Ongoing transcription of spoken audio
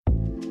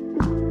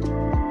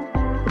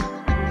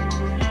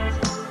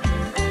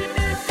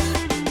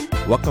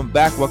Welcome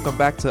back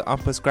to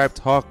Unprescribed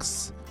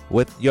Talkz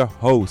with your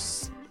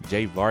host,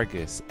 Jay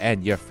Vargas,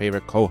 and your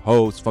favorite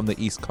co-host from the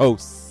East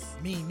Coast.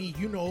 Me,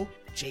 you know,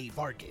 Jay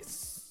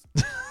Vargas.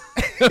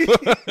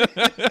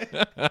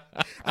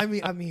 I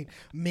mean,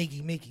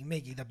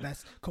 Miggy, the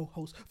best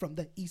co-host from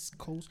the East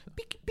Coast.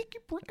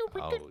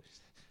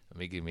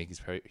 Miggy's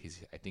probably,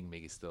 I think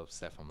Miggy's still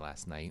upset from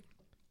last night.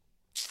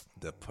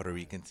 The Puerto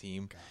Rican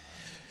team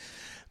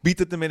beat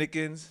the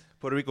Dominicans.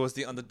 Puerto Rico was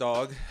the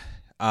underdog.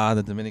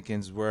 The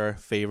Dominicans were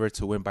favored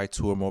to win by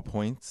 2 or more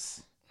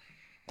points.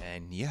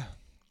 And yeah.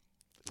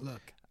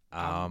 Look.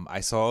 I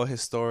saw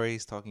his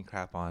stories talking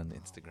crap on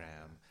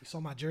Instagram. You saw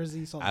my jersey?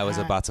 You saw the I was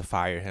hat? about to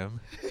fire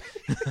him.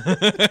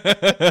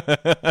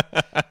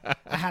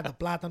 I had the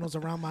plátanos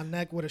around my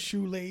neck with a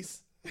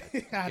shoelace.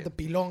 I had the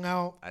pilón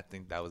out. I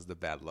think that was the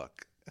bad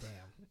luck. Damn.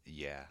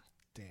 Yeah.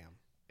 Damn.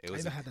 It I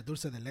was even had the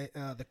dulce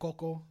de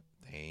coco.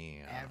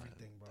 Damn.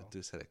 Everything, bro. The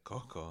dulce de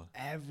coco.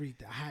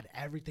 Everything. I had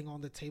everything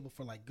on the table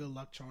for like good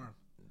luck charm.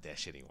 That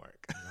shit didn't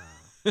work.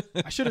 Nah.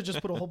 I should have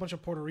just put a whole bunch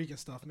of Puerto Rican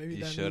stuff. Maybe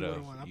You then should we have.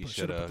 would've won. You I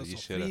should have. put the You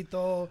should have.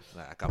 sofrito.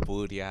 La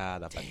capuria,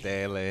 la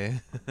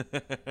patele.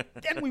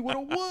 Then we would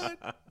have won.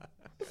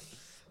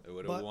 We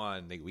would have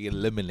won. We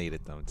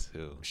eliminated them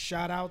too.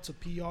 Shout out to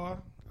PR.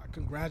 I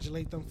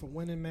congratulate them for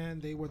winning, man.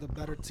 They were the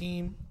better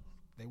team.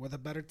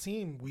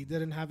 We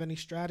didn't have any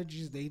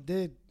strategies. They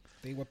did.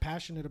 They were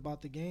passionate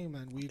about the game,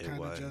 and we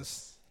kind of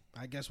just,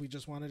 I guess we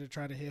just wanted to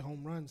try to hit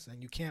home runs,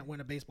 and you can't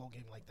win a baseball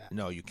game like that.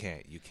 No, you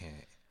can't.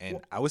 And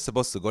I was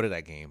supposed to go to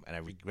that game, and I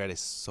regret it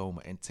so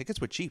much. And tickets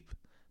were cheap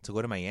to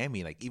go to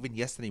Miami. Like, even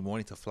yesterday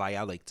morning to fly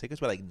out, like, tickets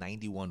were like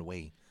 91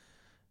 way.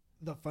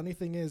 The funny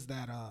thing is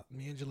that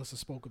me and Jalissa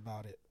spoke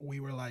about it.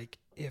 We were like,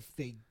 if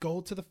they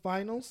go to the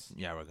finals,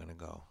 yeah, we're gonna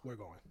go. We're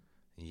going.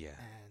 Yeah.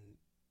 And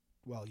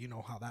well, you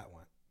know how that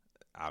went.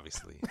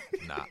 Obviously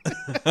not.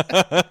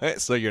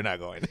 So you're not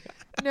going.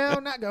 No,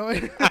 not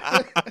going.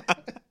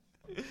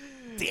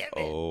 Damn it.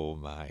 Oh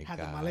my god. Had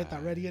the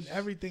maleta ready and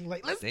everything.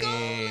 Like, let's go.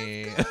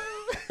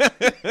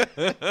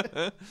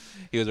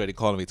 He was already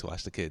calling me to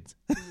watch the kids.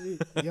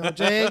 Yo,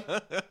 Jay,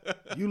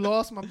 you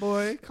lost, my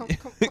boy. Come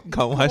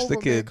watch over,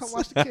 the kids. Man. Come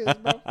watch the kids,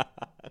 bro. Let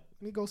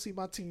me go see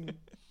my team.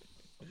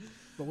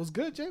 But what's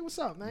good, Jay? What's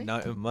up, man?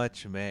 Not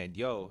much, man.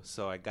 Yo,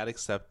 so I got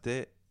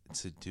accepted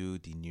to do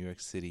the New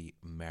York City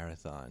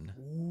Marathon.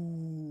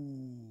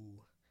 Ooh.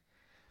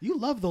 You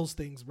love those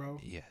things, bro.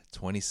 Yeah,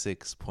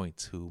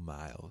 26.2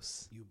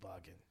 miles. You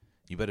bugging.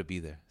 You better be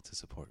there to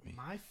support me.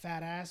 My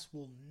fat ass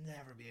will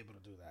never be able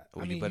to do that.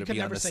 Well, you better be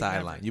on the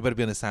sideline. You better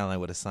be on the sideline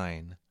with a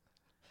sign.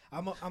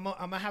 I'm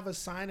gonna have a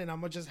sign, and I'm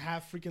gonna just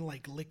have freaking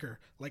like liquor,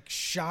 like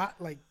shot,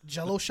 like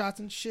Jello shots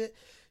and shit.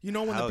 You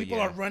know when the people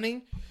are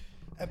running,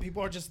 and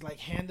people are just like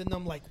handing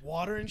them like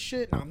water and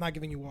shit. No, I'm not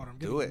giving you water. I'm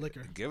giving you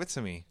liquor. Give it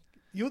to me.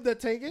 You would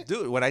take it,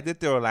 dude. When I did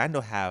the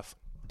Orlando half,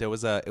 it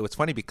was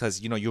funny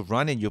because, you know, you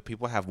run and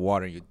people have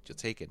water, you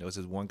take it. There was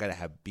this one guy that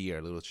had beer,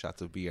 little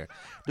shots of beer.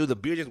 Dude, the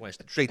beer just went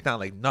straight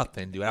down like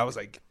nothing, dude. I was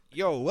like,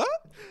 yo, what?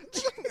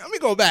 Let me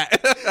go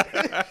back.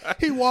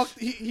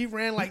 he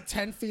ran like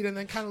 10 feet and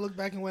then kind of looked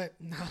back and went,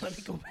 nah, let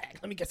me go back.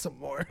 Let me get some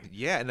more.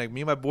 Yeah, and like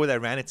me and my boy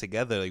that ran it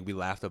together, like we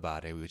laughed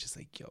about it. We were just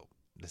like, yo,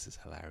 this is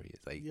hilarious.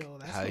 Like,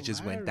 how it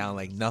just went down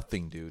like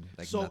nothing, dude.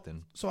 Like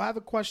nothing. So I have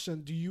a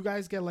question. Do you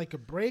guys get like a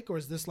break, or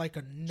is this like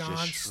a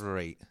just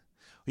straight?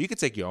 Well, you could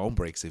take your own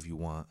breaks if you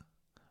want.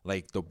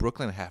 Like the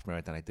Brooklyn half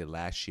marathon I did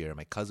last year,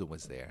 my cousin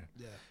was there.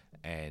 Yeah.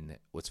 And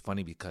what's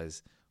funny,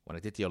 because when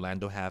I did the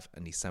Orlando half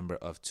in December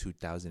of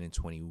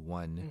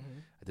 2021,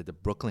 I did the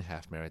Brooklyn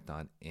half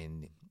marathon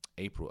in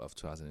April of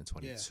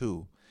 2022.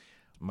 Yeah.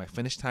 My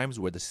finish times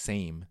were the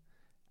same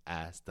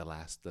as the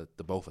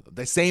both of them.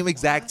 The same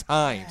exact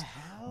times.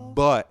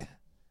 But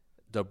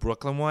the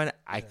Brooklyn one,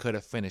 I could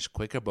have finished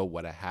quicker, but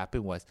what had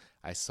happened was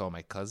I saw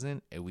my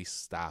cousin and we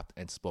stopped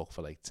and spoke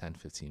for like 10,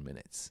 15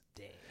 minutes.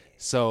 Damn.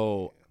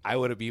 So I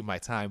would have beat my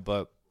time,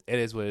 but it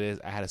is what it is.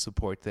 I had a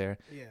support there.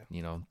 Yeah.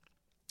 You know,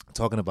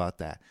 talking about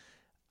that,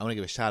 I want to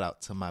give a shout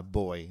out to my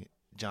boy,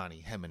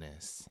 Johnny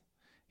Jimenez.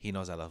 He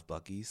knows I love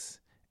Buc-ee's,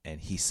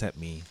 and he sent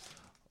me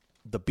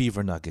the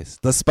beaver nuggets,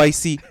 the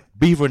spicy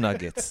beaver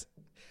nuggets.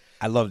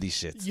 I love these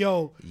shits.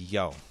 Yo.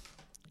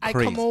 I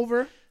come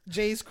over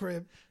Jay's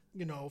crib,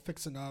 you know,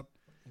 fixing up,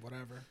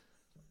 whatever.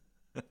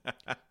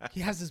 He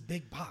has this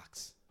big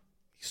box.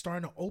 He's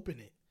starting to open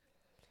it.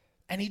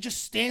 And he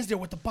just stands there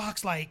with the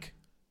box like,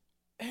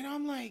 and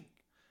I'm like,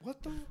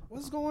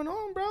 what's going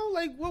on, bro?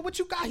 Like, what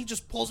you got? He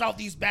just pulls out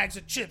these bags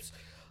of chips.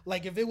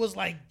 Like if it was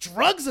like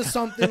drugs or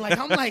something. Like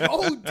I'm like,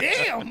 oh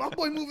damn, my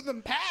boy moving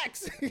them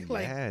packs.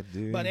 Like, yeah,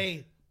 dude. But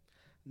hey,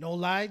 no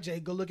lie, Jay,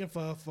 good looking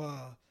for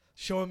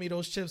showing me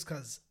those chips,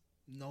 because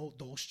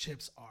those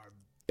chips are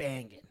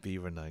banging.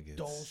 Beaver nuggets.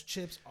 Those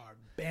chips are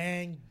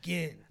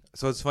banging.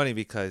 So it's funny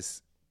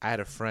because I had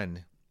a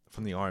friend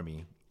from the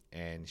Army,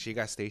 and she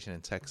got stationed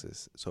in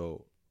Texas.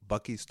 So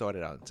Bucky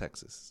started out in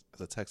Texas as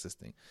a Texas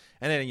thing.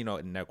 And then, you know,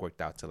 it networked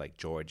out to like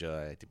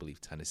Georgia, I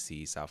believe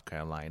Tennessee, South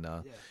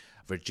Carolina. Yeah.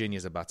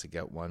 Virginia's about to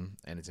get one,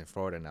 and it's in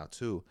Florida now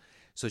too.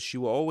 So she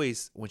will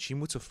always, when she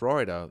moved to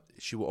Florida,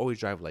 she will always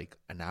drive like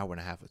an hour and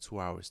a half or 2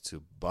 hours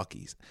to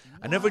Buc-ee's.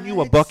 I never knew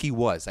what Buc-ee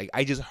was. Like,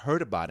 I just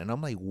heard about it, and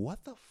I'm like,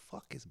 what the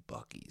fuck is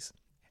Buc-ee's?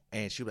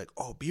 And she was like,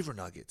 oh, beaver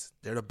nuggets.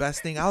 They're the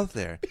best thing out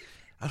there.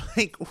 I'm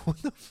like,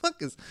 what the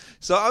fuck is?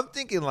 So I'm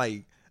thinking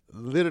like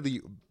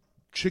literally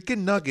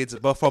chicken nuggets,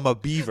 but from a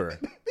beaver.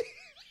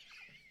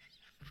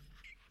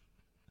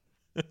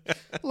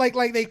 like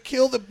they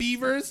kill the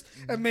beavers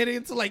and made it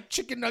into like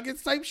chicken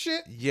nuggets type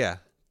shit. Yeah,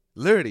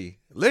 literally,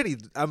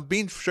 I'm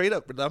being straight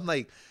up, but I'm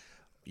like,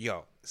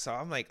 yo. So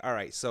I'm like, all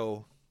right.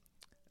 So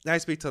then I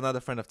speak to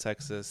another friend of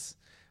Texas.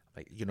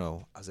 Like, you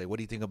know, I was like, what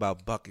do you think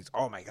about Buc-ee's?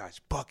 Oh my gosh,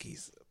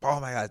 Buc-ee's. Oh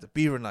my gosh, the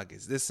beaver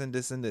nuggets, this and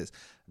this and this.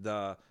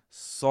 The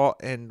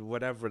salt and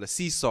whatever, the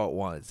sea salt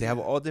ones. They have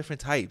all different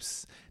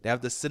types. They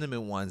have the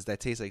cinnamon ones that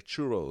taste like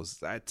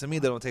churros. To me,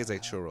 they don't taste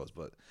like churros,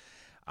 but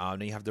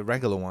then you have the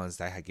regular ones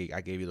that I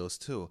gave you those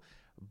too.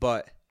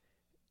 But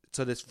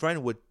so this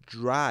friend would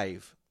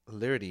drive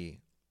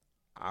literally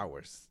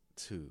hours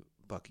to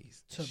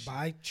Buc-ee's to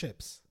buy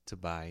chips. To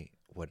buy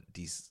what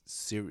these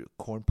cereal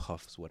corn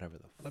puffs, whatever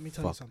the Let me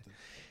tell you something.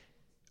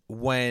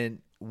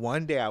 When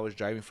one day I was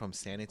driving from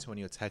San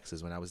Antonio,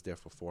 Texas, when I was there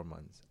for 4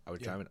 months, I was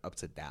driving up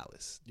to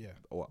Dallas,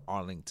 or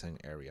Arlington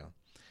area,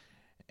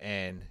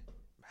 and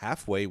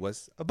halfway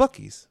was a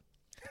Buc-ee's.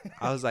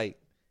 I was like,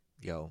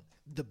 yo,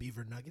 the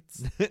beaver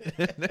nuggets.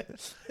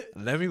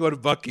 Let me go to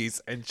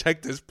Buc-ee's and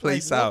check this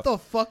place out. What the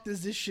fuck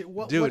is this shit?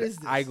 What is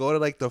this? I go to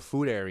like the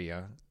food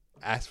area,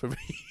 ask for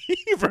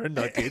beaver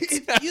nuggets.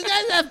 You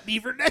guys have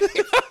beaver nuggets?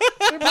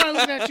 They're probably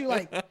looking at you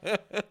like,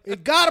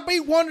 it gotta be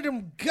one of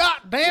them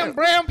goddamn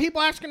brown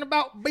people asking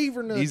about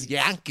beaver nuggets. These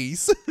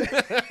Yankees.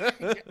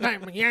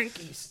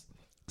 Yankees.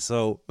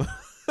 So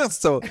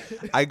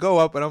I go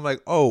up and I'm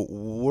like, oh,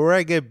 where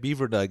I get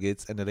beaver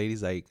nuggets? And the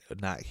lady's like,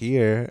 not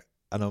here.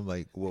 And I'm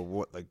like, well,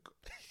 what? Like,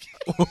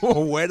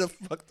 where the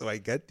fuck do I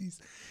get these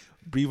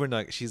beaver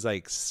nuggets? She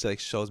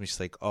shows me. She's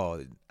like,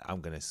 oh,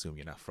 I'm gonna assume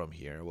you're not from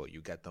here. Well, you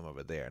get them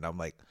over there. And I'm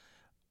like,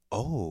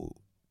 oh,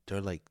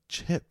 they're like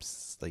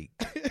chips. Like,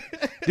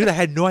 dude, I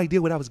had no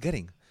idea what I was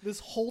getting. This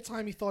whole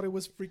time you thought it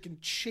was freaking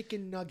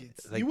chicken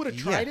nuggets. Like, you would have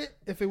tried it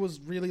if it was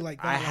really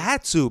like that. I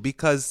had to,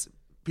 because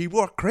people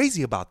are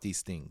crazy about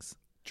these things.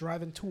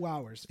 Driving 2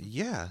 hours.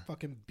 Yeah.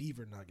 Fucking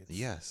beaver nuggets.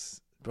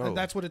 Yes, bro. And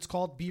that's what it's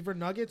called, beaver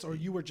nuggets, or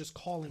you were just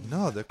calling?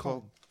 No, they're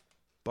called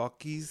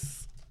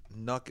Buc-ee's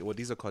nugget. Well,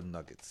 these are called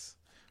nuggets,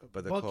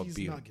 but they're called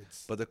beaver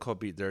nuggets. But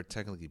they're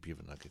technically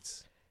beaver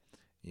nuggets.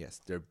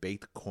 Yes, they're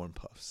baked corn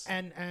puffs.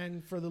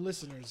 And for the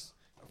listeners,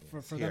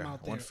 for them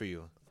out there, one for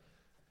you.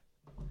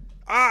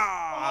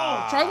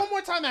 Oh, try one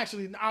more time.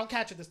 Actually, I'll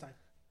catch it this time.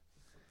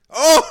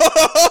 Oh,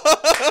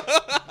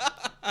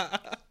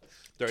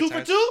 two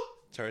for two.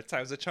 Third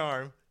time's a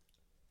charm.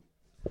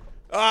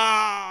 All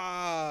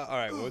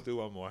right, we'll do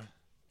one more.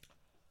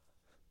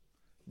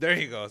 There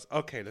he goes.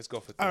 Okay, let's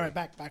go for 3. All right,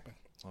 back.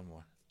 One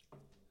more.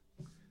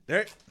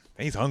 There.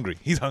 He's hungry.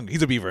 He's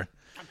a beaver.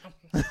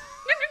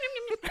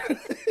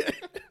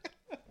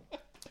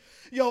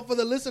 Yo, for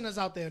the listeners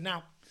out there,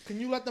 now, can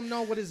you let them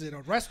know, what is it? A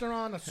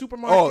restaurant, a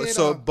supermarket? Oh,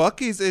 so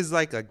Buc-ee's is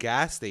like a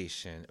gas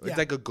station. It's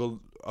like a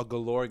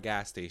galore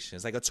gas station.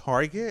 It's like a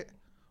Target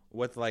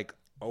with like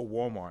a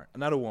Walmart,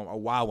 not a Walmart, a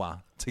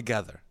Wawa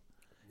together.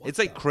 It's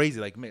like crazy.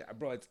 Like,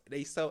 bro,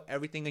 they sell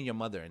everything in your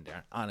mother in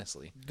there,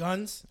 honestly.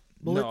 Guns?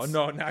 Bullets?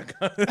 No, not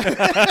guns.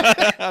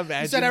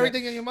 You said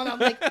everything in your mother. I'm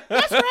like,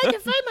 that's where I can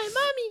find my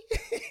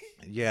mommy.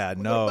 Yeah,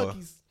 no.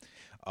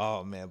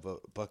 Oh, man,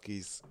 but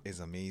Buc-ee's is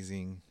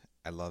amazing.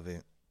 I love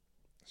it.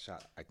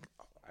 I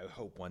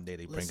hope one day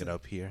they bring it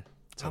up here.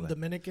 I'm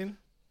Dominican.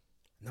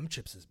 Them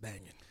chips is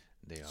banging.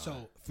 They are.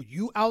 So for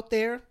you out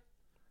there,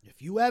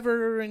 if you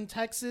ever are in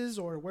Texas,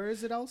 or where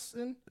is it else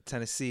in?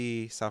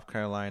 Tennessee, South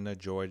Carolina,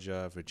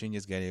 Georgia,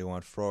 Virginia's getting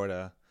one.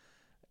 Florida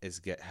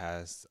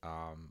has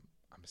I'm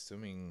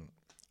assuming,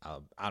 I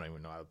don't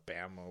even know,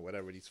 Alabama or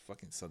whatever, these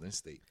fucking southern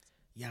states.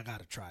 Yeah, I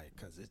gotta try it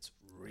because it's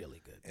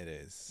really good. It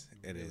is.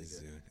 It is,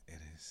 dude. It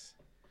is.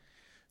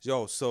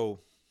 Yo, so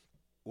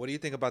what do you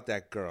think about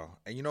that girl?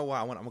 And you know what?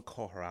 I'm gonna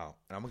call her out,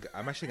 and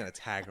I'm actually gonna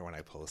tag her when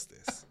I post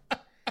this.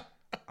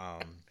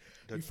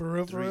 You for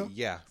real?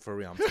 Yeah, for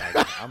real. I'm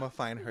tagging her. I'm gonna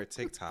find her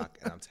TikTok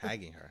and I'm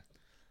tagging her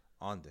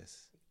on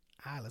this.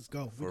 All right, let's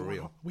go. For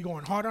real. We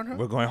going hard on her?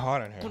 We're going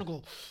hard on her. I'm going to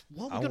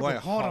go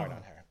hard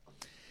on her.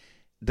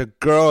 The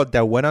girl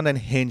that went on a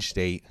Hinge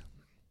date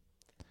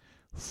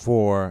she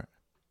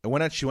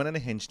went on a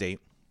Hinge date,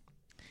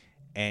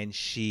 and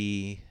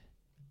they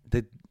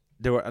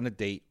were on a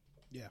date.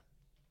 Yeah.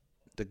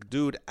 The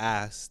dude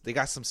asked, they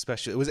got some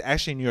special, it was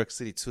actually in New York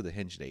City too, the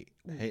Hinge date.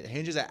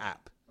 Hinge is an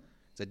app.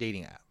 It's a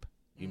dating app.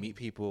 You meet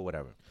people,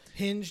 whatever.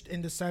 Hinged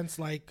in the sense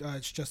like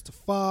it's just to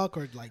fuck,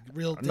 or like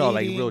real dating? No,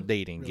 like real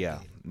dating. Yeah.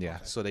 Okay.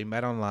 So they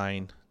met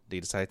online. They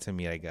decided to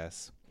meet, I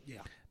guess. Yeah.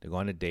 They go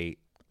on a date.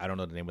 I don't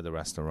know the name of the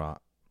restaurant,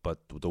 but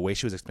the way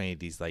she was explaining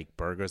these like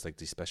burgers, like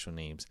these special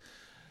names.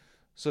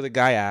 So the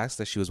guy asked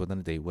that she was on a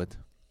date with,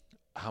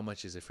 how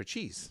much is it for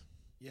cheese?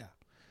 Yeah.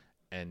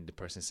 And the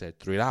person said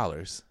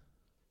 $3.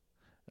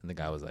 And the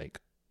guy was like,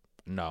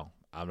 no,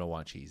 I don't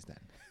want cheese then.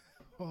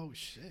 Oh,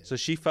 shit. So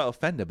she felt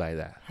offended by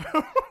that.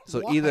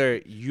 So Why?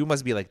 either you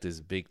must be like this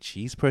big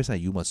cheese person,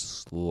 you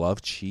must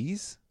love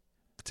cheese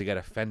to get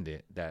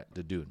offended that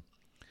the dude.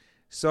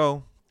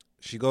 So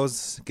she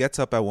gets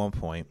up at one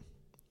point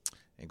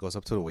and goes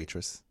up to the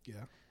waitress.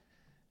 Yeah.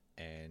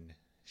 And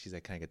she's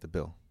like, can I get the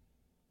bill?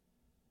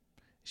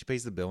 She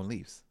pays the bill and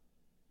leaves.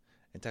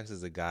 And texts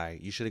the guy,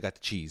 you should have got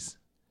the cheese.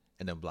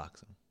 And then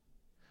blocks him.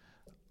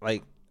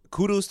 Like,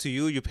 kudos to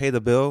you. You pay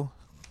the bill.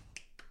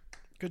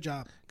 Good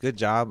job. Good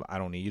job. I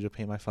don't need you to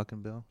pay my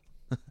fucking bill.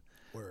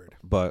 Word.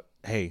 But,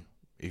 hey,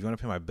 if you want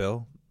to pay my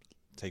bill,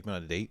 take me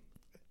on a date.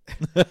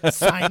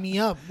 Sign me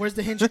up. Where's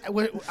the Hinge?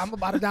 I'm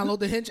about to download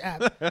the Hinge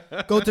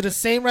app. Go to the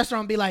same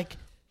restaurant and be like,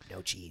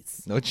 no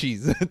cheese. No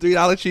cheese.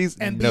 $3 cheese.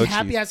 And no be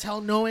happy cheese. as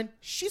hell knowing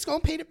she's going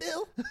to pay the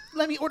bill.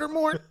 Let me order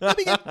more. Let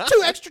me get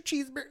 2 extra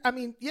cheeseburgers.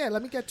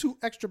 Let me get 2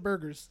 extra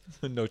burgers.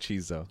 No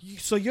cheese, though.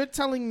 So you're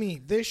telling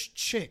me this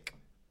chick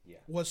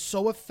was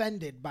so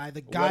offended by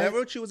the guy.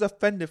 Whatever she was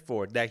offended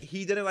for, that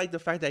he didn't like the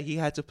fact that he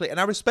had to play. And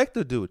I respect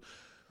the dude.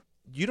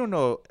 You don't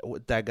know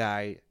what that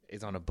guy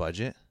is on a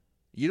budget.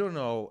 You don't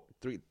know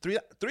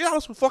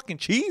 $3 for fucking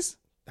cheese?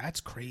 That's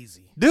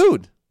crazy.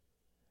 Dude.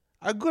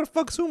 I go to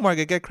fuck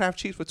supermarket, get Kraft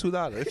cheese for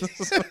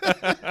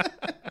 $2.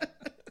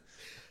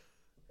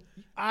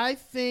 I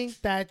think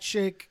that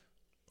chick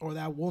or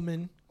that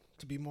woman,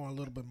 to be a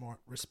little bit more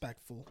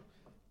respectful,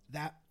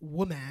 that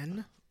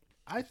woman,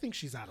 I think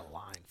she's out of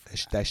line for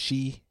that. That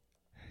she,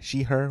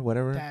 her,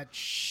 whatever. That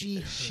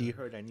she,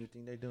 her, that new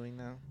thing they're doing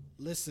now.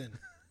 Listen,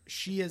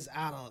 she is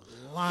out of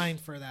line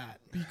for that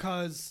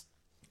because.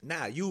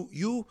 Nah,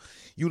 you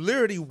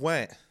literally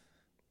went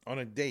on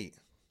a date.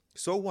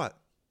 So what?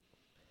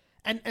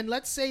 And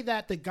let's say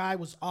that the guy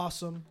was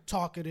awesome,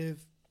 talkative,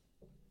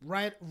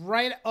 right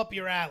up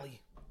your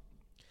alley,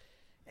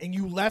 and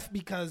you left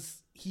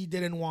because he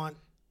didn't want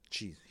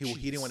cheese. He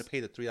didn't want to pay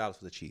the $3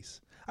 for the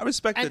cheese. I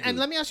respect that. And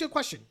let me ask you a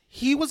question: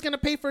 he was gonna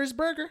pay for his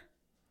burger?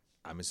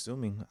 I'm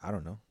assuming. I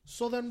don't know.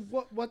 So then,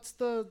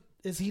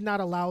 is he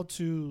not allowed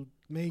to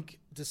make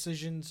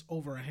decisions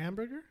over a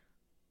hamburger?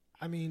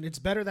 I mean, it's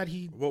better that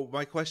he. Well,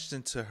 my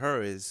question to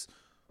her is,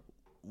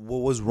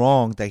 what was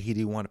wrong that he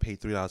didn't want to pay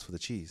 $3 for the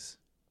cheese?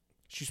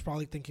 She's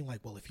probably thinking like,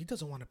 well, if he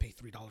doesn't want to pay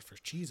 $3 for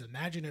cheese,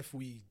 imagine if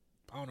we,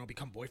 I don't know,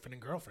 become boyfriend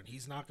and girlfriend.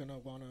 He's not gonna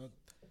want to.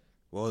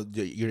 Well,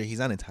 he's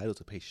not entitled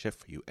to pay shit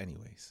for you,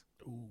 anyways.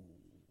 Ooh,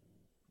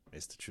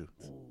 it's the truth.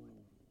 Ooh.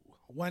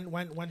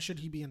 When should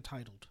he be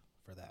entitled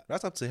for that?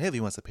 That's up to him if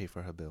he wants to pay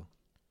for her bill.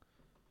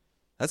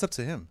 That's up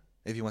to him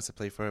if he wants to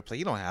pay for her play.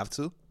 You don't have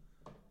to.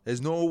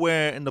 There's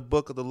nowhere in the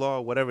book of the law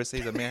or whatever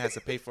says a man has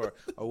to pay for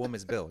a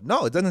woman's bill.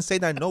 No, it doesn't say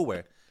that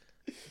nowhere.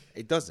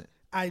 It doesn't.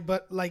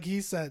 But like he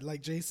said,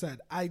 like Jay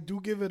said, I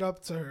do give it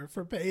up to her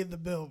for paying the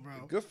bill,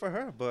 bro. Good for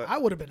her, but I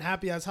would have been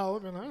happy as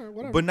hell. All right,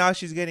 whatever. But now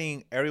she's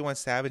getting everyone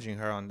savaging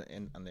her on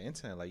the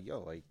internet. Like,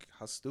 yo, like,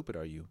 how stupid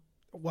are you?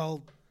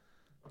 Well,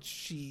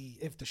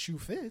 if the shoe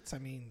fits, I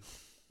mean,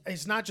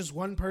 it's not just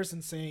one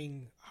person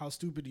saying how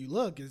stupid you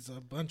look. It's a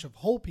bunch of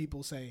whole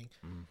people saying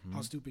how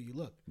stupid you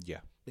look.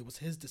 Yeah, it was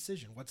his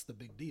decision. What's the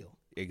big deal?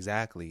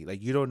 Exactly.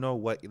 Like, you don't know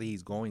what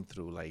he's going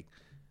through. Like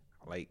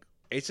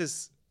it's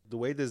just. The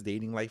way this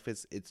dating life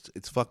is,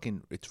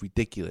 it's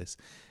ridiculous.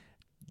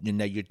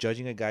 You're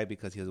judging a guy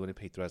because he doesn't want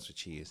to pay $3 for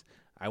cheese.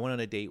 I went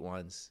on a date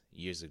once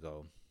years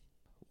ago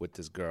with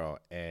this girl,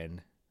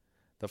 and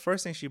the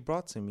first thing she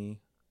brought to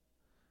me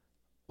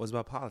was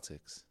about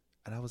politics,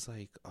 and I was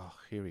like, "Oh,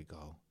 here we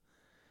go."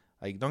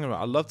 Like, don't get me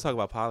wrong, I love talking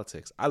about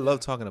politics. I love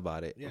talking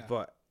about it,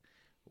 but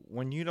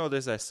when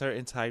there's a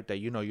certain type that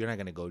you're not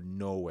gonna go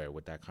nowhere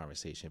with that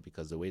conversation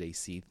because the way they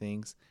see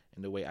things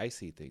and the way I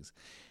see things.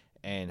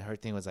 And her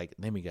thing was like,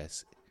 let me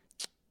guess,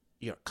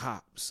 you're a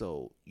cop,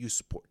 so you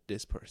support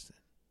this person.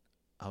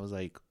 I was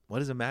like, what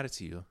does it matter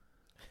to you?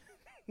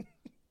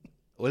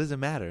 What does it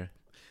matter?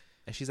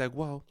 And she's like,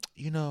 well,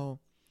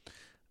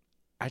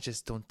 I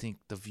just don't think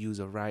the views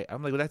are right.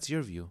 I'm like, well, that's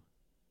your view.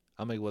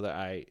 I'm like, whether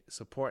I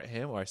support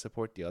him or I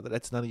support the other,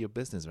 that's none of your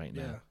business right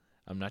now.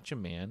 I'm not your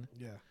man.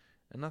 Yeah.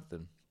 And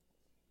nothing.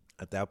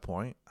 At that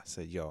point, I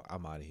said, yo,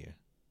 I'm out of here.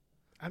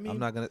 I mean, I'm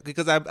not going to,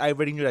 because I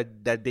already knew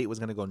that date was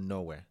going to go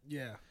nowhere.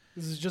 Yeah.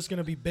 This is just going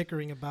to be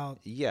bickering about.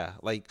 Yeah.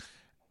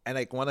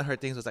 And one of her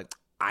things was like,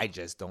 I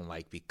just don't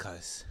like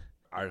because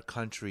our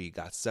country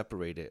got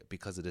separated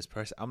because of this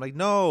person. I'm like,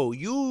 no,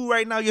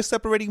 right now you're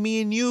separating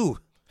me and you.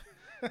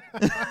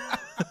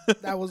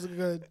 That was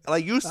good.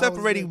 Like, you're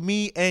separating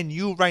me and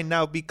you right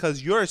now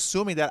because you're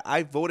assuming that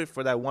I voted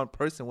for that one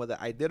person, whether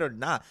I did or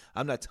not.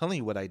 I'm not telling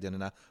you what I did or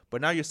not. But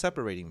now you're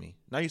separating me.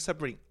 Now you're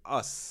separating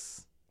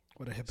us.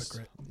 What a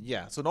hypocrite.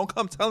 Yeah, so don't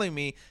come telling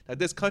me that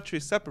this country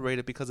is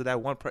separated because of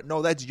that one person.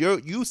 No, that's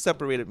you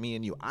separated me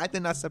and you. I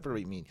did not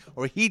separate me.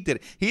 Or he did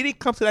it. He didn't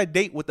come to that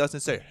date with us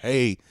and say,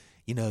 hey,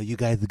 you know, you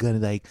guys are gonna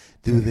like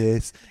do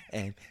this,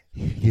 and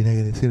you're not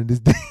gonna sit on this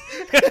dick.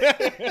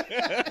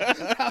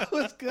 That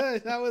was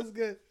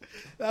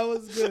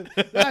good.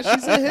 Nah,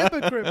 she's a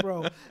hypocrite,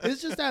 bro.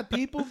 It's just that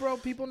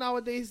people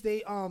nowadays,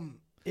 they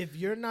if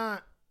you're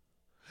not.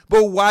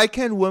 But why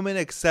can women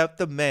accept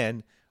the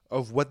men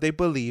of what they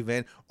believe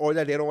in, or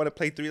that they don't want to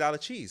pay $3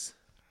 cheese?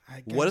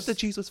 What if the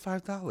cheese was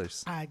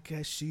 $5? I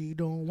guess she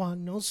don't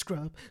want no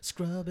scrub.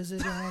 Scrub is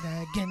it right?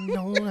 I get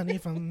no money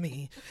from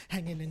me.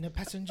 Hanging in the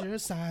passenger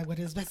side with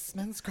his best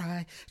man's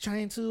cry,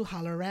 trying to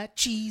holler at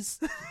cheese.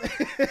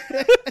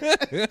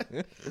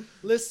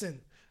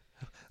 Listen.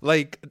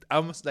 Like,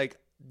 almost like,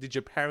 did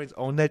your parents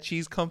own that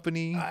cheese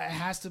company? It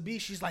has to be.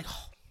 She's like,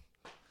 oh,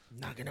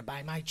 not gonna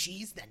buy my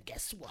cheese? Then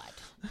guess what?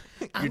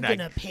 I'm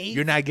gonna pay.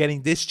 You're not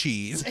getting this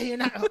cheese. You're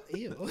not. Oh,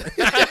 ew.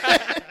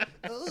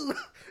 Oh,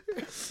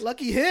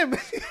 lucky him.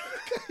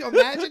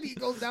 Imagine he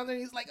goes down there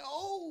and he's like,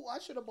 oh, I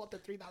should have bought the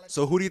 $3.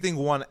 So who do you think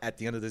won at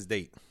the end of this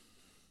date?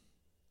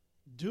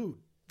 Dude,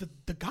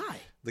 the guy.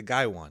 The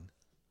guy won.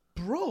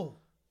 Bro,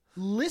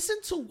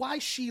 listen to why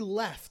she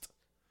left.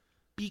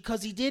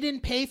 Because he didn't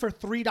pay for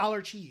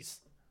 $3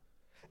 cheese.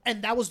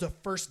 And that was the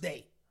first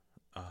day.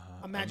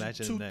 Imagine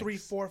 2, 3,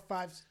 4,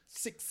 5,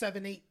 6,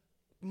 7, 8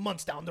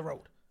 months down the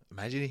road.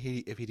 Imagine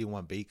if he didn't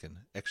want bacon,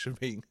 extra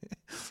bacon.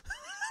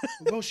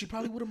 Bro, she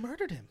probably would have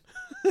murdered him.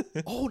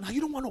 Oh, now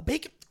you don't want no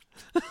bacon?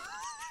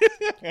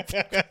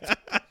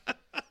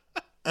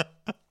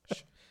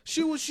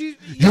 You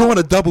don't want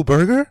a double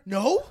burger?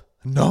 No.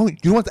 No?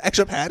 You want the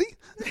extra patty?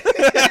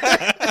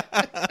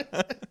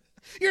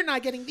 You're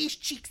not getting these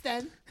cheeks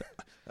then.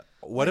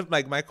 What if,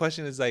 like, my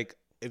question is, like,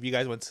 if you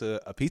guys went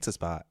to a pizza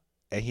spot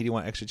and he didn't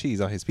want extra cheese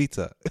on his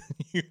pizza,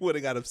 you would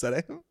have got upset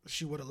at him?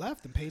 She would have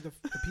left and paid the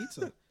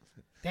pizza.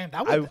 Damn,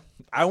 that would.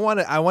 I want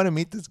to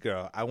meet this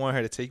girl. I want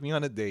her to take me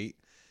on a date,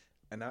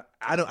 and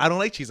I don't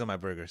like cheese on my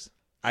burgers.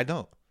 I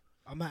don't.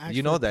 I'm gonna ask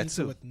you know for a that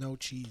pizza too. with no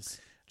cheese.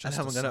 And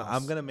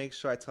I'm gonna make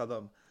sure I tell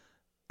them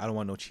I don't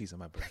want no cheese on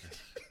my burger,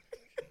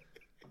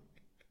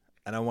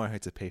 and I want her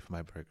to pay for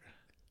my burger.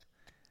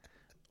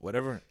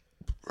 Whatever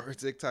her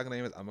TikTok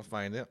name is, I'm gonna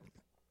find it.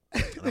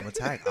 And I'm gonna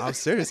tag. I'm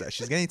serious.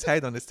 She's getting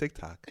tagged on this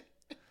TikTok.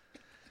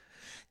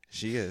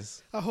 She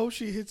is. I hope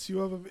she hits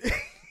you up a bit.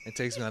 And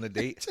takes me on a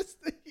date.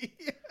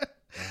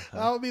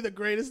 That would be the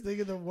greatest thing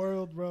in the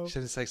world, bro.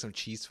 Should it's like some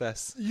cheese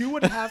fest. You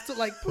would have to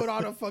like put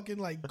on a fucking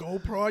like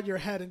GoPro on your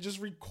head and just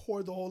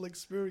record the whole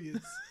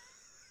experience.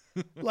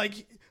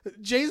 Like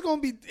Jay's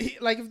gonna be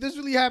like, if this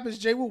really happens,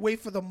 Jay will wait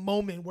for the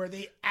moment where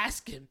they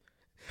ask him,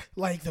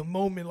 like the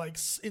moment, like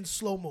in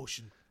slow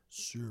motion.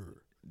 Sir,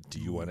 do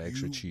you want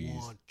extra cheese?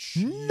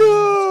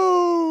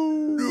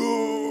 No.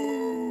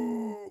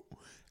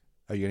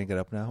 Are you gonna get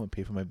up now and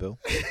pay for my bill?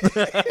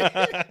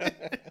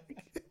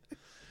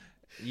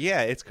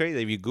 Yeah, it's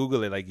crazy. If you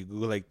Google it, like you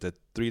Google like the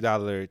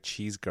 $3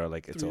 cheese girl,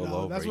 like it's all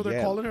over. That's what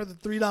they're calling her, the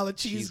 $3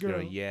 cheese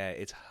girl. Yeah,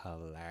 it's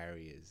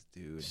hilarious,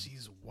 dude.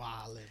 She's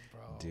wildin',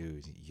 bro.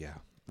 Dude, yeah.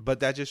 But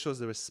that just shows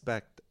the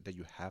respect that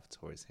you have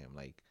towards him.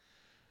 Like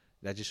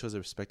that just shows the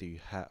respect that you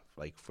have,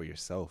 like, for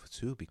yourself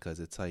too, because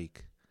it's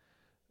like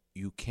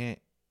you can't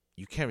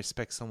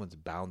respect someone's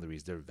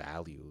boundaries, their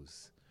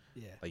values.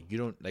 Yeah. Like you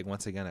don't, like,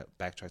 once again, I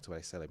backtrack to what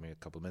I said like maybe a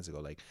couple of minutes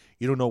ago. Like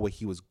you don't know what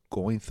he was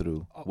going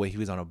through, where he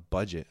was on a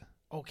budget.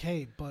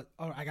 Okay, but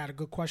I got a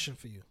good question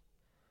for you.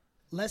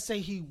 Let's say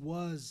he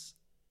was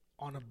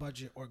on a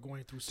budget or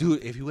going through something.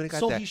 Dude, if he would have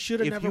got he should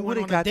have never went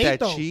on a date,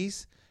 though.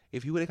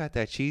 If he would have got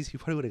that cheese, he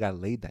probably would have got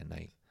laid that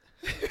night.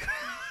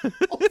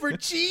 Over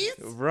cheese?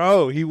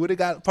 Bro, he would have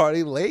got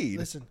party laid.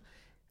 Listen,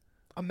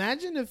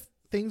 imagine if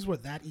things were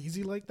that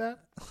easy like that.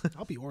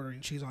 I'll be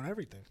ordering cheese on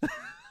everything.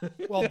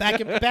 Well,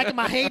 back in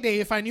my heyday,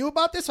 if I knew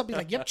about this, I'd be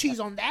like, yep, cheese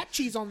on that,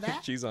 cheese on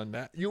that. Cheese on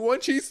that. You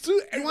want cheese too?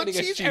 Everybody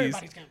gets cheese?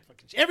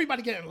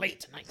 Everybody getting late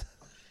tonight.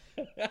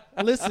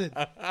 Listen,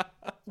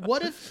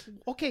 what if,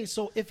 okay,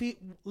 so if he,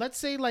 let's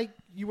say like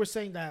you were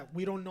saying that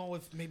we don't know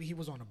if maybe he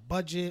was on a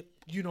budget,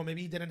 you know,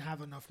 maybe he didn't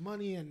have enough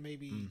money and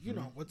maybe, you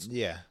know,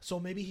 so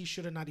maybe he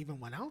should have not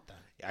even went out then.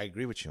 I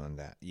agree with you on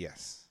that.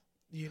 Yes.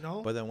 You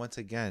know? But then once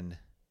again,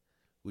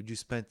 would you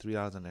spend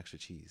 $3 on extra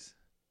cheese?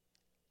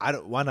 I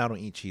don't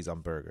eat cheese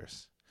on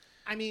burgers.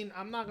 I mean,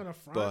 I'm not going to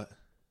front. But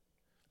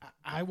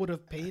I would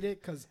have paid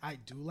it because I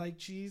do like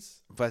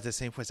cheese. But at the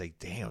same point, it's like,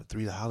 damn,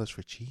 $3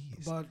 for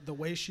cheese. But the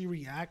way she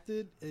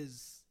reacted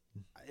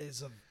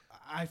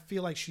I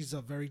feel like she's a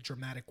very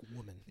dramatic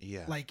woman.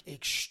 Yeah. Like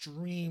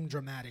extreme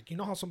dramatic. You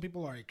know how some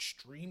people are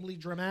extremely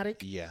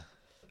dramatic? Yeah.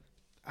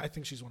 I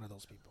think she's one of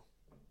those people.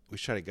 We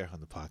should try to get her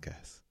on the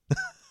podcast.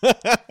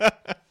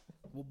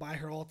 We'll buy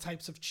her all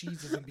types of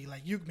cheeses and be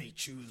like, you may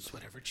choose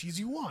whatever cheese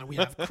you want. We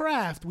have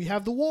Kraft. We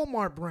have the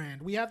Walmart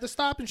brand. We have the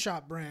Stop and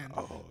Shop brand.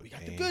 Oh, we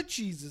got the good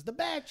cheeses, the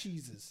bad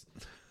cheeses.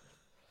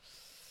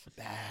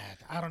 Bad.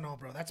 I don't know,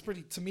 bro.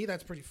 To me,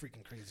 that's pretty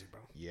freaking crazy, bro.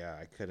 Yeah,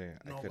 I couldn't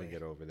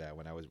get over that.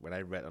 When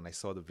I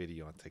saw the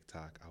video on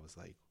TikTok, I was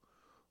like,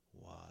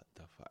 what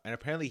the fuck? And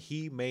apparently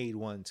he made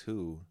one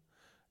too,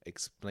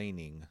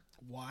 explaining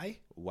why,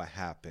 what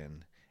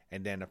happened.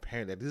 And then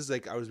apparently, this is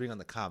like, I was reading on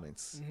the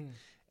comments. Mm-hmm.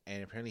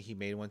 and apparently he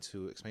made one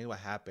to explain what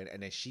happened,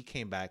 and then she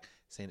came back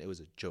saying it was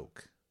a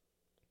joke.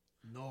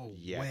 No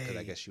Yeah, because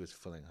I guess she was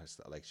feeling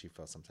herself, like she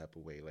felt some type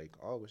of way, like,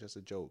 oh, it was just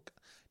a joke.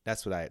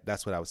 That's what I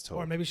was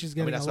told. Or maybe she's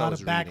getting a lot of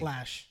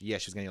backlash. Yeah,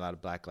 she's getting a lot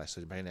of backlash.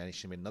 So apparently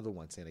she made another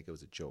one saying like it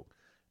was a joke.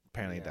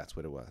 Apparently that's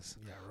what it was.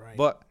 Yeah, right.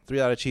 But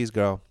 $3 cheese,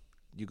 girl,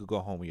 you could go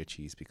home with your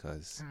cheese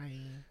because.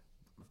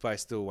 But I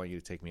still want you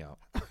to take me out.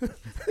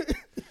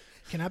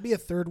 Can I be a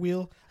third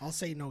wheel? I'll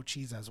say no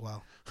cheese as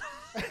well.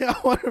 I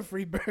want a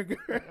free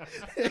burger.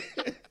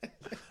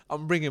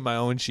 I'm bringing my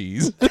own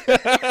cheese.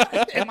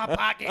 In my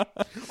pocket.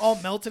 All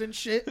melted and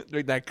shit.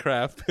 Like that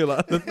Kraft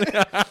pillow.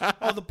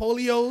 All the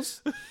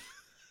polios.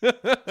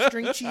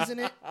 String cheese in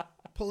it.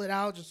 Pull it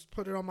out. Just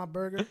put it on my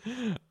burger.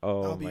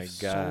 Oh, my gosh.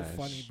 So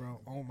funny, bro.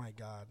 Oh, my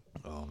God.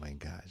 Oh, my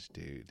gosh,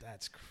 dude.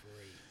 That's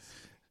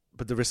crazy.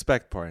 But the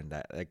respect part in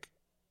that, like,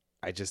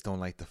 I just don't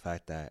like the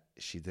fact that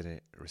she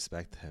didn't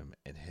respect him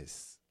and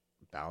his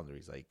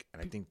boundaries. Like,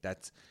 and I think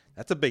that's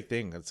a big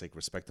thing. It's like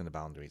respecting the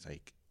boundaries.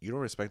 Like, you don't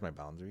respect my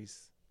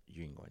boundaries,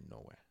 you ain't going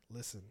nowhere.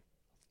 Listen,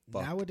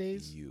 Fuck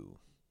nowadays, you.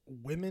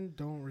 Women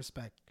don't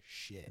respect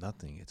shit.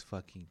 Nothing. It's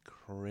fucking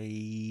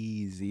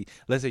crazy.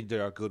 Let's say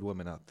there are good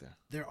women out there.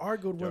 There are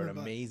good women. There are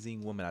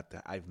amazing women out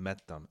there. I've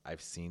met them.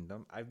 I've seen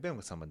them. I've been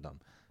with some of them.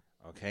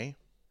 Okay?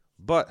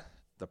 But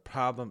the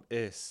problem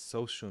is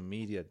social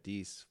media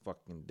these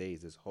fucking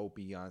days. This whole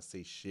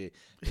Beyonce shit.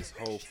 This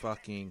whole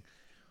fucking...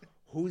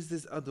 Who's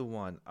this other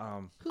one?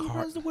 Who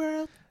runs the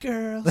world?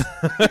 Girls.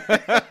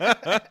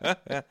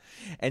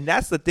 And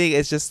that's the thing.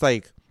 It's just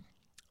like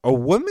a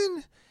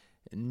woman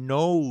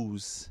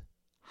knows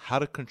how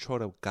to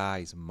control a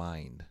guy's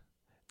mind.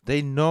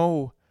 They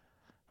know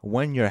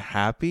when you're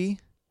happy,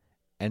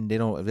 and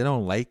if they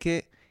don't like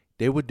it,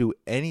 they would do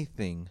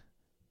anything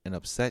and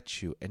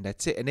upset you, and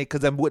that's it. And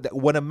because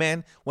when a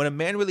man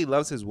really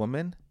loves his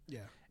woman,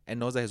 and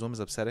knows that his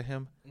woman's upset at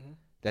him,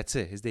 that's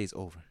it. His day's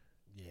over.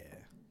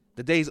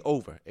 The day's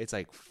over. It's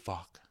like,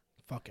 fuck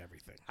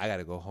everything. I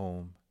gotta go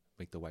home,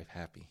 make the wife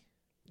happy.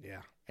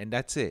 Yeah. And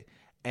that's it.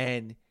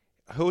 And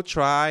he'll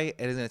try,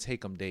 and it's gonna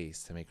take him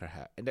days to make her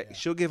happy. And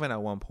she'll give in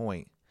at one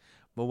point.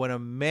 But when a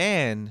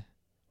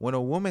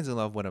woman's in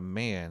love with a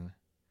man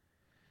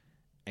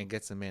and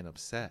gets a man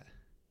upset,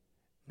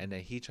 and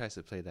then he tries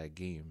to play that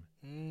game,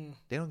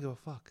 they don't give a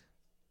fuck.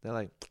 They're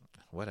like,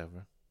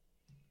 whatever.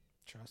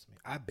 Trust me.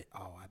 I've been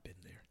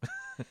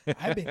there.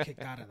 I've been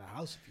kicked out of the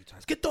house a few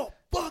times. Get the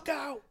fuck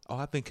out. Oh,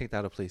 I've been kicked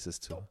out of places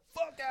too. The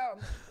fuck out.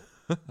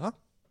 Huh?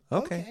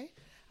 Okay.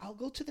 I'll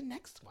go to the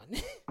next one.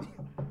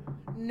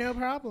 No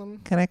problem.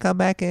 Can I come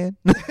back in?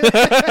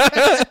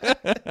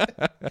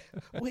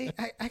 Wait,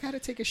 I gotta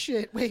take a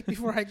shit. Wait,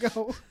 before I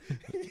go.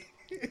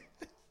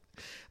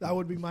 That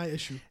would be my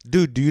issue.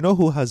 Dude, do you know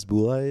who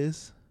Hasbulla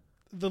is?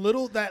 That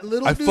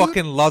little I dude?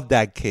 fucking love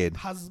that kid.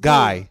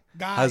 Guy.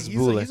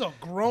 Hasbulla. He's a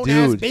grown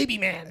ass baby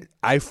man.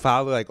 I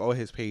follow like all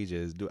his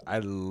pages. Dude, I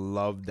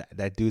love that.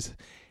 That dude's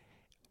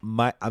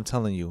I'm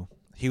telling you,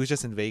 he was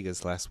just in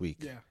Vegas last week.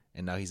 Yeah.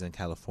 And now he's in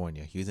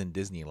California. He was in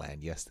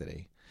Disneyland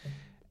yesterday.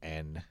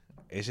 And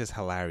it's just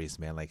hilarious,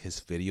 man. Like his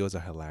videos are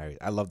hilarious.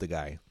 I love the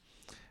guy.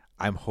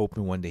 I'm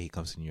hoping one day he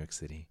comes to New York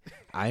City.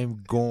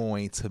 I'm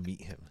going to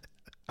meet him.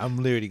 I'm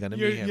literally going to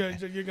meet him.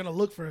 You're going to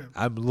look for him.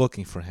 I'm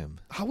looking for him.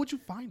 How would you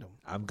find him?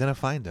 I'm going to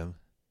find him.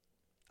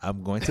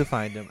 I'm going to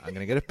find him. I'm going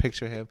to get a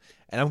picture of him.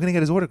 And I'm going to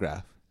get his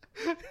autograph.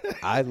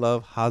 I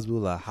love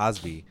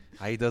Hasbi.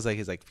 How he does like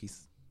his like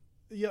peace.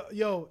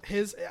 Yo,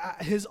 his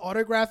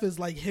autograph is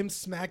like him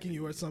smacking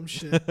you or some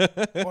shit.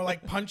 Or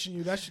like punching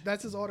you. That's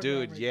his autograph.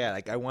 Dude, right yeah. there.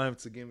 Like I want him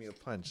to give me a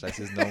punch. That's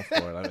his known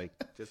for. I'm like,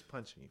 just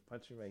punch me.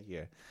 Punch me right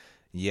here.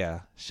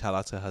 Yeah. Shout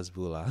out to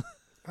Hasbulla.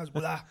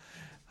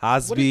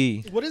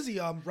 Hasbi. What is he?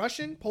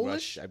 Russian?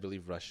 Polish? I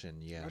believe Russian.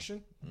 Yeah.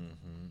 Russian?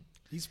 Mm-hmm.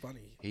 He's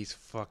funny. He's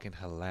fucking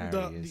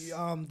hilarious.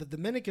 The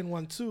Dominican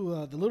one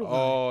too. The little guy.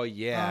 Oh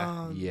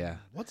yeah, yeah.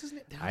 What's his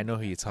name? I know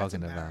who you're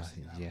talking about.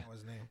 Yeah. I don't know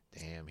his name.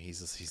 Damn,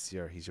 he's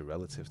your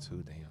relative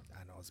too. Damn.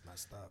 I know it's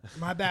messed up.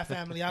 My bad,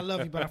 family. I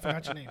love you, but I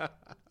forgot your name.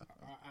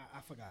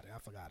 I forgot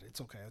it.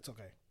 It's okay.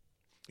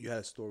 You had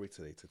a story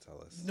today to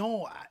tell us.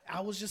 No,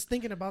 I was just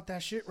thinking about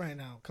that shit right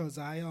now because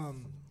I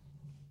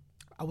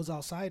was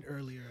outside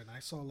earlier and I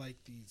saw like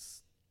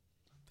these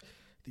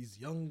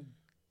young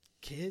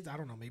kids, I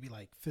don't know, maybe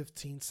like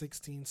 15,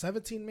 16,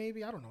 17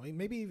 maybe, I don't know,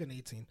 maybe even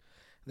 18.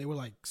 They were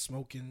like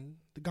smoking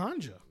the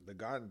ganja.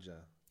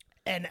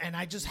 And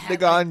I just had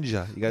the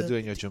ganja. You gotta do it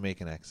in your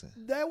Jamaican accent.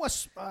 There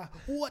was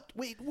what?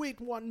 Wait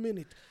 1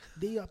 minute.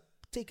 They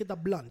take the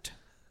blunt.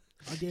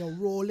 They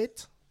roll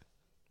it.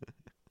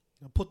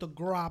 Put the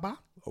grabber.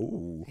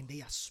 Oh. And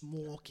they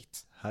smoke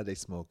it. How they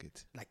smoke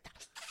it? Like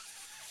that.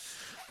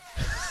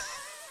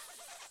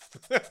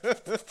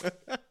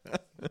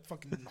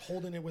 Fucking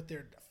holding it with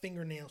their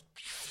fingernails.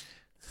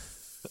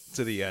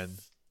 To the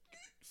end.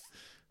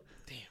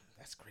 Damn,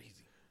 that's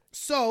crazy.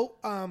 So,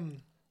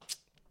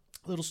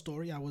 little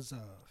story. I was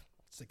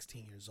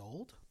 16 years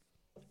old.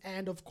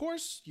 And of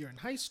course, you're in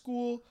high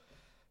school,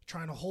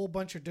 trying a whole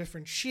bunch of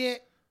different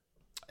shit.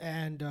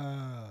 And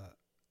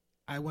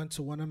I went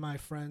to one of my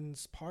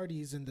friend's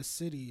parties in the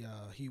city.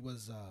 He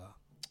was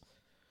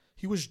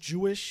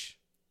Jewish,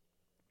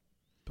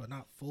 but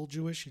not full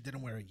Jewish. He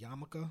didn't wear a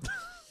yarmulke.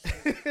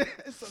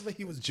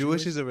 He was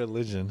Jewish is a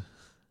religion.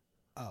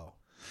 Oh.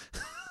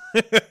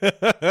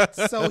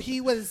 So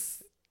he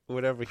was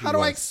whatever. How do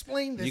I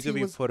explain this? You could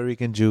be Puerto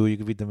Rican Jew. You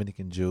could be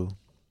Dominican Jew.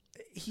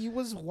 He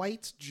was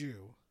white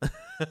Jew.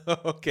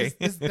 Okay.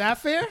 Is that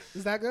fair?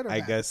 Is that good? Or I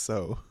bad? guess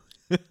so.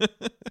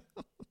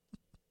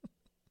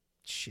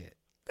 Shit.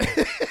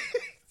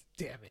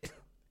 Damn it.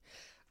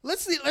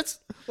 Let's see.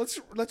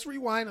 Let's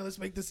rewind and let's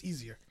make this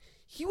easier.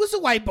 He was a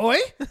white boy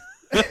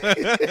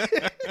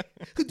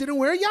who didn't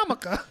wear a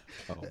yarmulke.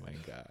 Oh my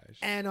gosh.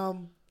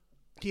 And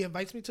he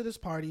invites me to this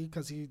party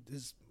because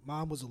his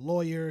mom was a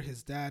lawyer.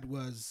 His dad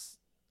was,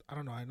 I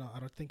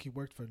don't think he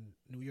worked for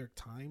New York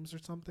Times or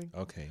something.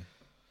 Okay.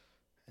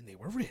 And they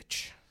were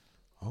rich.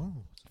 Oh,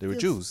 they were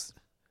Jews.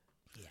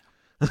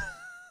 Yeah.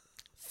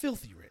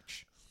 Filthy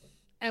rich.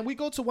 And we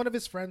go to one of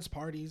his friends'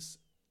 parties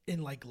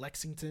in like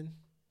Lexington.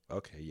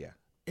 Okay, yeah.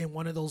 In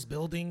one of those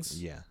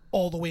buildings. Yeah.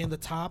 All the way in the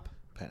top.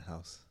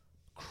 Penthouse.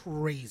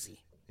 Crazy.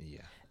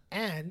 Yeah.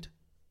 And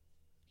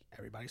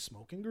everybody's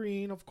smoking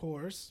green, of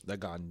course. The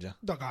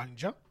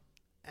ganja.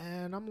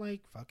 And I'm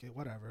like, fuck it,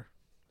 whatever.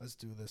 Let's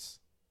do this.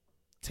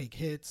 Take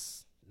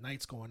hits.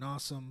 Night's going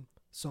awesome.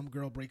 Some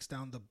girl breaks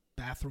down the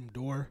bathroom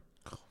door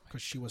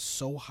because she was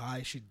so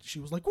high. She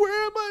was like,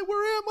 where am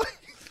I?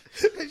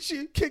 And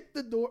she kicked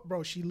the door.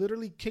 Bro, she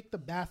literally kicked the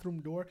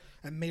bathroom door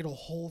and made a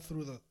hole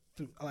through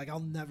like, I'll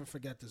never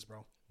forget this,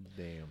 bro.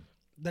 Damn.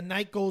 The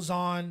night goes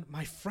on.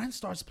 My friend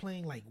starts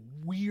playing like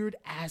weird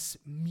ass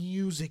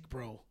music,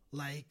 bro.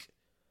 Like,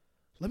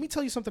 let me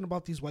tell you something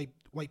about these white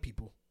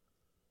people.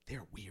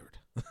 They're weird.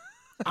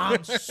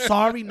 I'm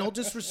sorry, no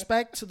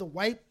disrespect to the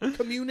white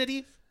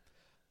community,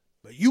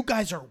 but you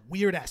guys are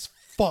weird as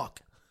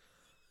fuck.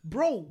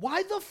 Bro,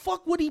 why the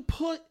fuck would he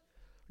put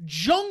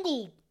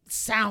jungle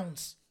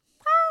sounds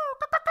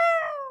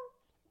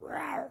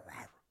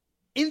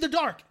in the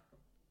dark?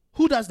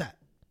 Who does that?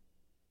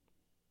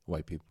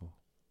 White people.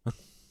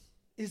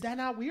 Is that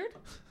not weird?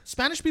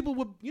 Spanish people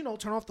would,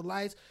 turn off the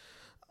lights,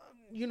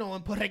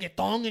 and put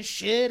reggaeton and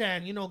shit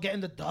and,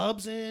 getting the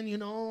dubs in,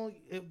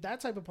 that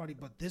type of party.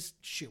 But this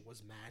shit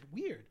was mad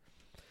weird.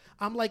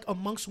 I'm like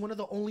amongst one of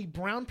the only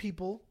brown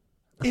people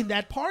in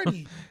that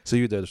party. So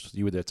you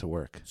were there to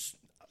work.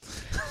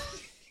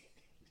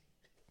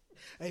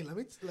 Hey, let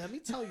me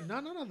tell you.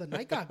 No. The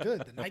night got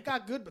good.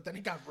 But then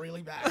it got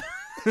really bad.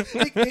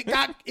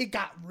 it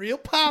got real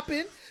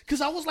popping because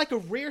I was like a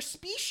rare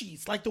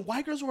species. Like the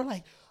white girls were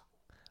like,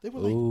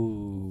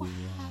 ooh.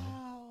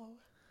 Wow,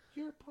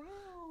 you're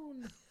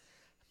brown,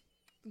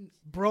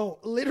 bro.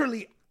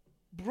 Literally,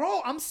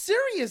 bro. I'm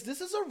serious.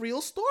 This is a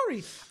real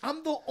story.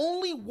 I'm the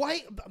only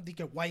white. I'm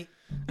thinking white.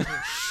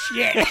 Oh,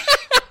 shit.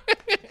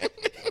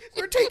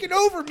 They're taking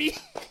over me.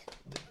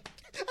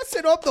 I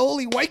said, I'm the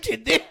only white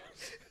kid there.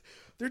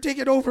 They're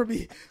taking over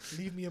me.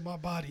 Leave me in my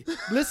body.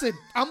 Listen,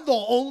 I'm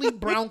the only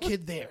brown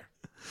kid there.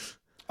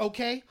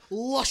 Okay?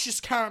 Luscious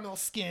caramel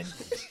skin.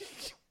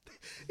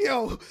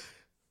 Yo.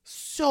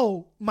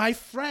 So, my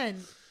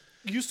friend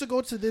used to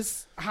go to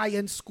this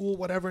high-end school,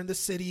 whatever, in the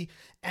city,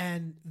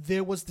 and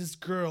there was this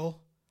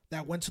girl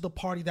that went to the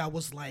party that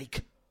was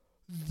like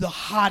the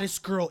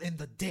hottest girl in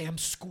the damn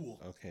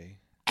school. Okay.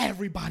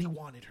 Everybody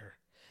wanted her.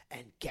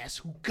 And guess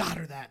who got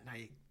her that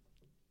night?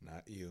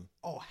 Not you.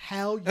 Oh,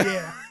 hell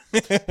yeah.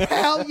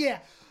 Hell yeah.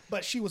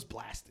 But she was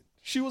blasted.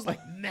 She was like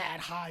mad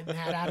high,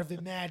 mad out of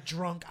it, mad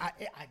drunk. I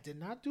did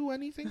not do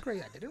anything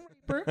crazy. I didn't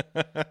rape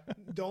her.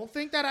 Don't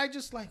think that I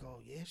just like, oh,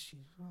 yeah,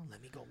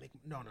 let me go make.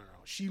 No.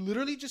 She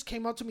literally just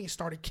came up to me and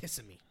started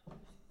kissing me.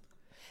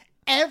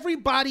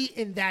 Everybody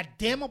in that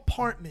damn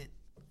apartment,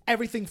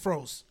 everything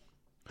froze.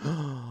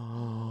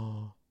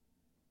 My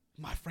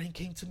friend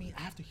came to me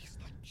after. He's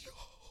like, yo,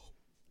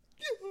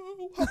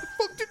 how the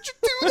fuck did you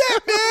do that,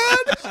 man?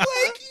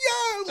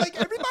 Like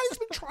everybody's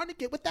been trying to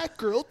get with that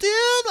girl, dude.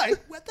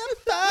 Like, what the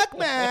fuck,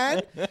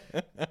 man?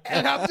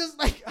 And I'm just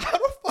like, I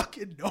don't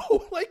fucking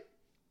know. Like,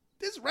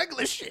 this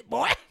regular shit,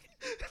 boy.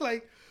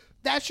 Like,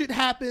 that shit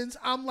happens.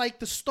 I'm like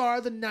the star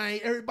of the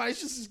night.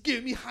 Everybody's just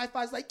giving me high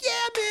fives, like,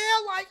 yeah,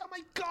 man. Like, oh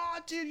my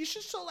god, dude, you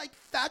should so like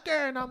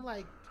fucker. And I'm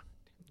like,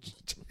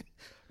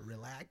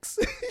 relax.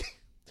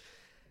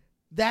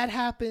 That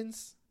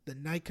happens. The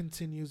night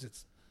continues.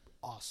 It's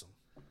awesome.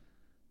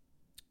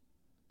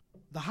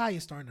 The high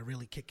is starting to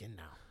really kick in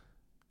now.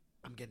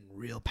 I'm getting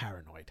real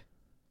paranoid.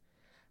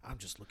 I'm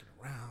just looking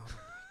around.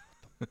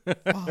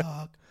 What the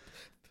fuck?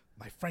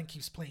 My friend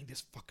keeps playing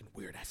this fucking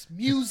weird ass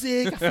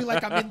music. I feel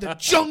like I'm in the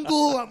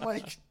jungle. I'm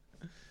like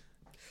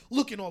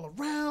looking all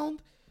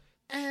around.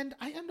 And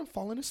I end up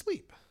falling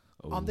asleep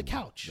on the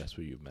couch. That's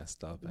where you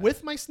messed up.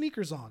 With my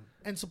sneakers on.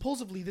 And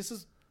supposedly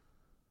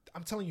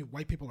I'm telling you,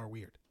 white people are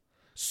weird.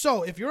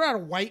 So if you're at a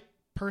white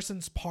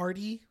person's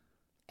party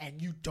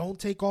and you don't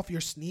take off your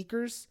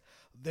sneakers,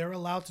 they're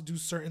allowed to do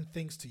certain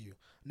things to you.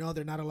 No,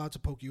 they're not allowed to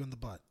poke you in the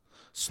butt.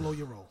 Slow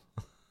your roll.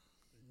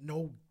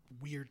 No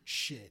weird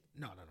shit.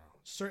 No.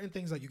 Certain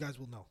things that you guys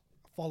will know.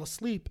 fall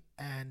asleep,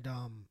 and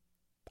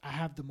I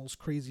have the most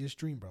craziest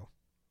dream, bro.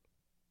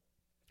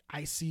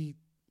 I see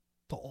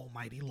the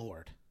Almighty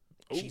Lord,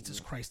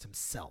 Jesus Christ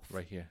himself.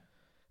 Right here.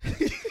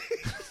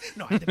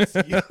 No, I didn't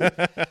see you.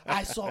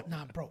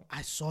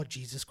 I saw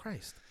Jesus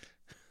Christ.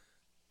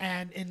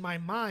 And in my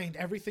mind,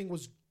 everything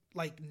was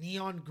like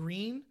neon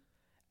green.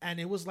 And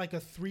it was like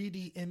a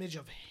 3D image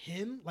of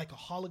him, like a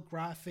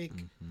holographic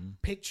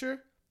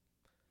picture.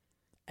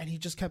 And he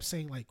just kept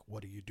saying, like,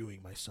 what are you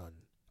doing, my son?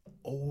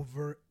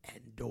 Over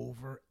and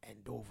over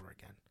and over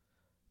again.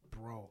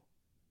 Bro,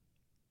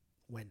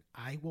 when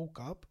I woke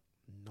up,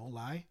 no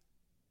lie,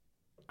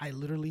 I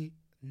literally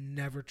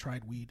never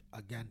tried weed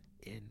again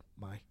in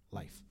my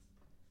life.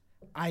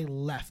 I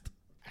left.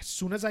 As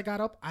soon as I got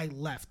up, I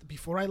left.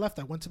 Before I left,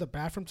 I went to the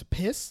bathroom to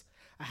piss.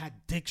 I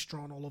had dicks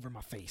drawn all over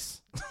my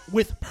face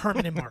with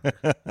permanent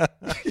marker.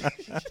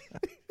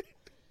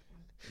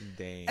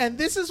 Dang. And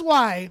this is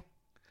why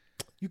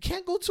you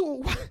can't go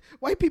to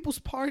white people's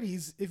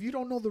parties if you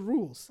don't know the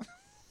rules.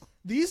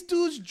 These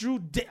dudes drew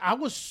I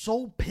was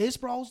so pissed,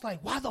 bro. I was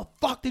like, why the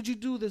fuck did you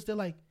do this? They're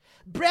like,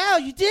 bro,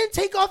 you didn't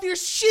take off your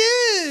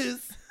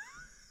shoes.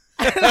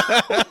 And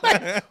I'm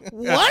like,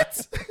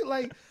 what?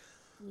 Like,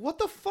 what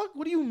the fuck?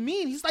 What do you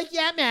mean? He's like,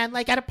 yeah, man.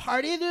 Like, at a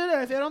party, dude,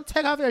 if you don't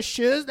take off your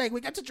shoes, like,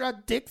 we got to draw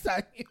dicks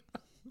on you.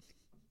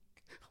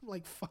 I'm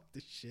like, fuck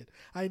this shit.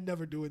 I ain't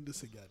never doing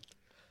this again.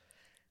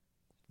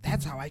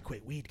 That's how I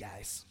quit weed,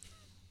 guys.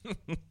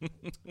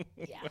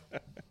 Yeah.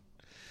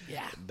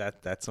 Yeah.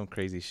 That's some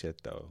crazy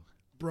shit, though.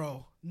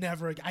 Bro,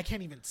 never again. I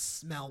can't even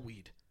smell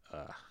weed.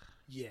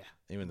 Yeah.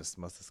 Even the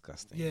smell's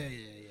disgusting. Yeah.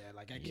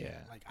 Like, I can't. Yeah.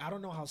 Like, I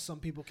don't know how some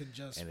people can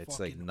just and it's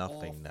like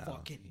nothing all now.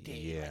 Fucking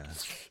day, yeah. Like,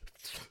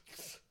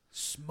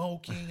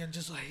 smoking and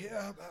just like,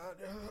 yeah,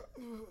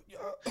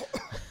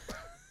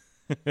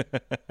 man.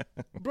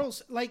 Bro,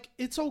 like,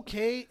 it's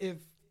okay if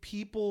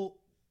people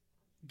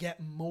get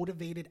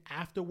motivated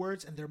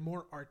afterwards and they're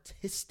more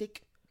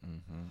artistic.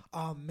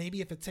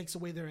 Maybe if it takes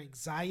away their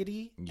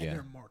anxiety and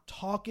they're more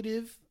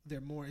talkative,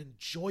 they're more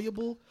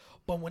enjoyable.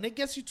 But when it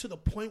gets you to the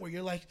point where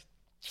you're like,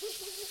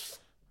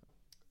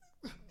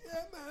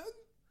 yeah, man.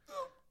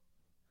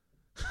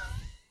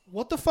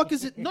 What the fuck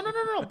is it? No,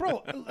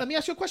 bro. Let me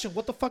ask you a question.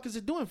 What the fuck is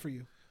it doing for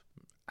you?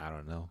 I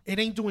don't know. It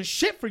ain't doing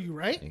shit for you,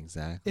 right?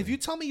 Exactly. If you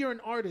tell me you're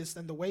an artist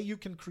and the way you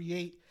can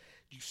create,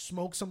 you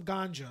smoke some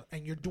ganja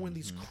and you're doing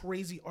these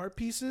crazy art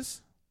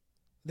pieces,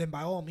 then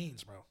by all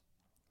means, bro,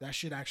 that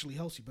shit actually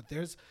helps you. But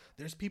there's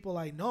people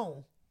I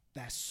know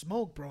that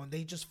smoke, bro, and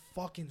they just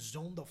fucking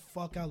zone the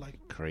fuck out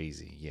like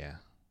crazy. Yeah,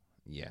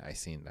 I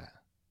seen that.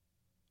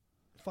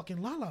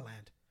 Fucking La La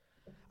Land.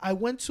 I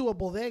went to a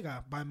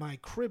bodega by my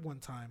crib one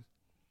time,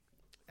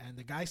 and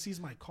the guy sees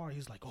my car.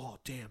 He's like, "Oh,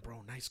 damn,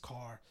 bro, nice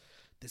car,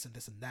 this and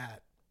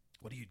that.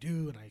 What do you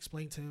do?" And I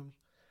explained to him.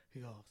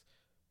 He goes,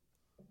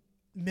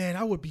 "Man,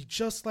 I would be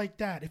just like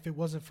that if it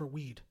wasn't for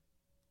weed."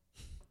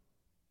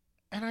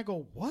 And I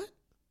go, "What?"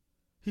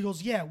 He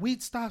goes, "Yeah,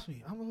 weed stops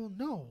me." I'm like,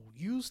 "No,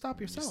 you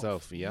stop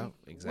yourself." Yeah,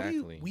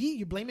 exactly. Weed?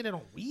 You blaming it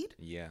on weed?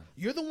 Yeah.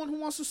 You're the one who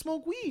wants to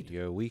smoke weed.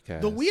 You're a weak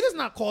ass. The weed is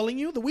not calling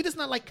you. The weed is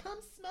not like, "Come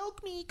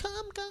smoke me,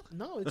 come."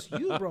 No, it's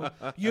you, bro.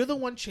 You're the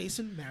one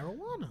chasing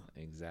marijuana.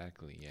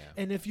 Exactly, yeah.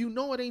 And if you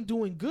know it ain't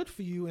doing good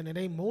for you and it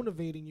ain't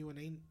motivating you and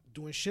ain't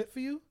doing shit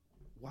for you,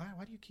 why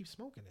do you keep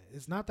smoking it?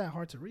 It's not that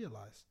hard to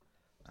realize.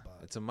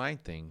 But it's a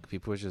mind thing.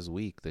 People are just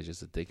weak. They're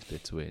just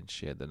addicted to it and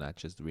shit. They're not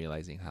just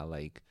realizing how,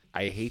 like,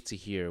 I hate to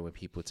hear when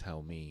people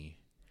tell me,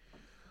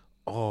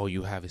 "Oh,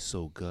 you have it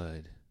so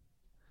good.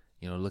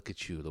 You know, look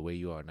at you, the way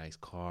you are, nice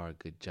car,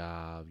 good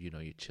job. You know,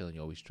 you're chilling,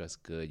 you always dress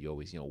good, you're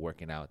always,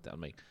 working out."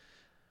 I'm like,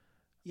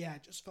 yeah,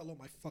 it just fell on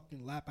my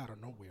fucking lap out of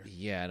nowhere.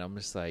 Yeah, and I'm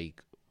just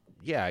like,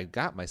 yeah, I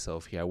got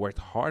myself here. I worked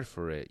hard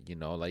for it.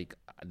 Like,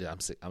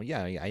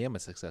 I am a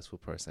successful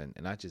person,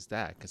 and not just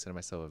that. I consider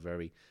myself a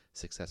very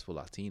successful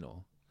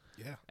Latino.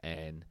 Yeah,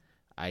 and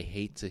I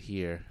hate to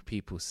hear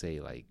people say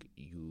like,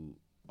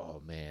 "Oh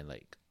man,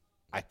 like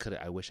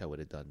I wish I would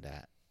have done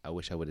that. I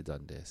wish I would have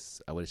done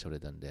this. I wish I would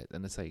have done that."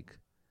 And it's like,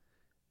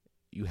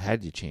 you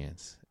had your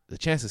chance. The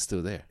chance is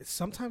still there.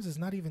 Sometimes it's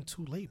not even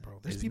too late, bro.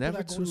 There's it's people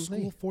that go to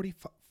school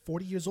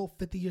 40 years old,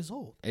 50 years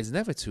old. It's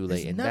never too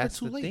late. And that's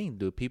the thing,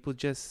 dude. People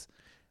just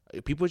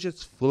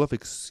full of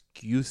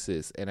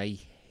excuses. And I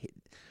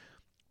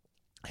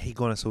hate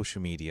going on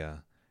social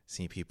media,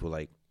 seeing people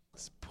like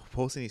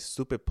posting these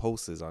stupid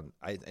posters on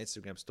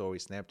Instagram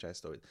stories, Snapchat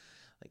stories.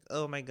 Like,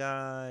 "Oh my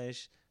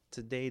gosh,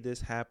 today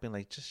this happened."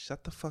 Like, just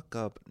shut the fuck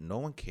up. No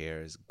one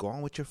cares. Go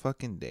on with your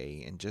fucking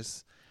day and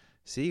just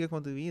sigue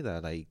con tu vida.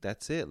 Like,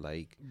 that's it.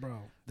 Like, bro,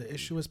 the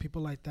issue is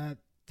people like that.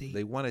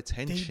 They want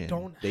attention. They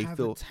don't have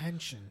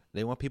attention.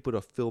 They want people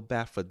to feel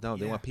bad for them.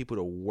 Yeah. They want people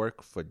to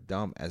work for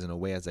them as in a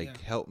way as like,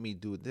 help me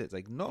do this.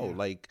 Like, no,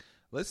 like,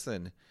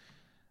 listen,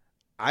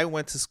 I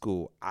went to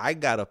school. I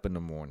got up in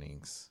the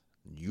mornings.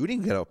 You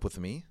didn't get up with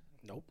me.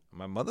 Nope.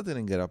 My mother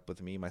didn't get up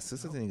with me. My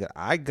sister didn't get.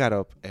 I got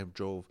up and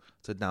drove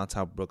to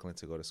downtown Brooklyn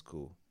to go to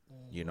school.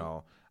 Mm-hmm.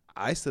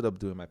 I stood up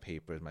doing my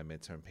papers, my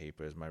midterm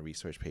papers, my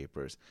research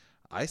papers.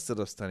 I stood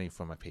up studying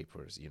for my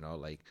papers.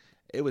 Like,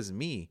 it was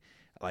me.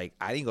 like,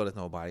 I didn't go to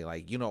nobody.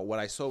 Like, you know, what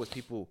I saw was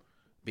people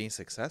being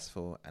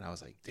successful, and I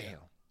was like, damn.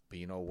 But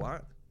you know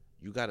what?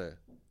 You gotta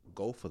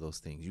go for those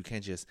things. You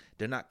can't just.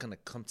 They're not gonna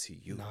come to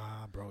you.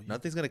 Nah, bro.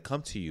 Nothing's gonna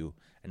come to you,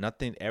 and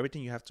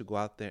everything you have to go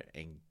out there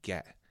and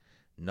get.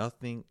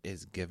 Nothing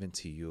is given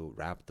to you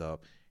wrapped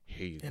up.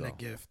 Here you go. In a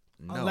gift.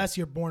 No. Unless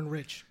you're born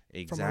rich.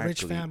 Exactly. From a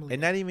rich family.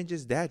 And not even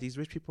just that. These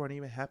rich people aren't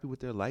even happy with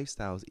their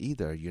lifestyles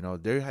either. You know,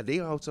 they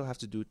also have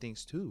to do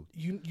things too.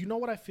 You know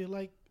what I feel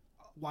like?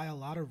 Why a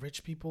lot of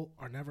rich people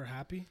are never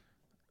happy?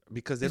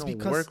 Because they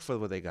don't work for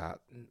what they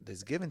got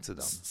that's given to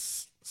them.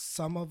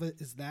 Some of it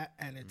is that,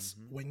 and it's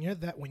when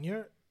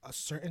you're a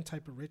certain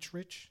type of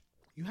rich,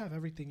 you have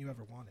everything you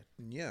ever wanted.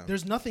 Yeah.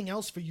 There's nothing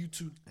else for you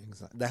to.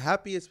 Exactly. The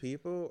happiest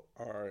people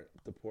are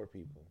the poor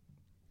people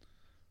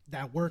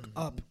that work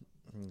up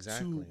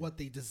exactly to what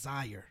they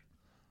desire.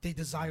 They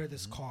desire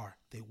this car.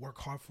 They work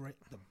hard for it.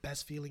 The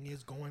best feeling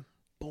is going,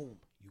 boom,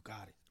 you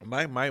got it.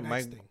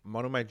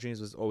 One of my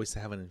dreams was always to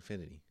have an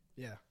Infinity.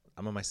 Yeah.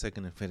 I'm on my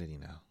second Infinity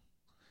now.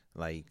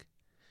 Like,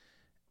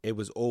 it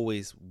was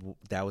always,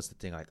 that was the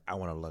thing. Like, I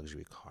want a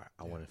luxury car.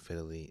 I want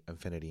Infinity.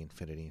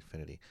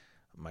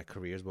 My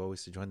careers were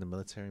always to join the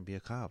military and be a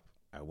cop.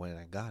 I went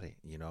and I got it,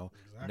 you know.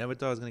 Exactly. Never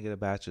thought I was going to get a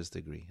bachelor's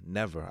degree.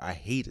 Never. I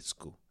hated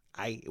school.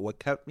 What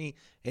kept me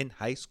in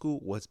high school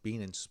was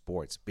being in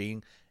sports,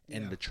 being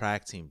in the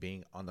track team,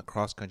 being on the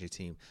cross country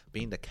team,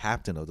 being the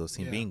captain of those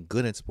teams, being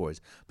good in sports.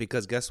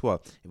 Because guess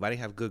what? If I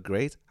didn't have good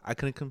grades, I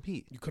couldn't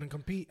compete. You couldn't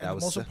compete. And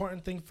the most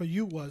important thing for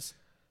you was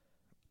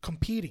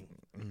competing.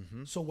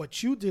 Mm-hmm. So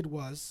what you did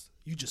was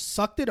you just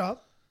sucked it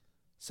up,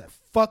 said,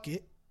 fuck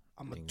it.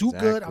 I'm going to do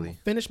good. I'm going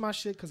to finish my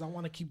shit because I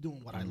want to keep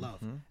doing what I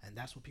love. And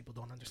that's what people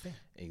don't understand.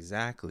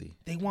 Exactly.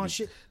 They want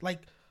shit.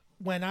 Like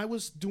when I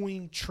was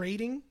doing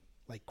trading,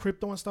 like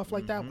crypto and stuff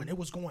like that, when it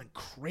was going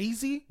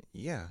crazy,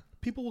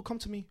 people will come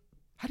to me.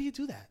 How do you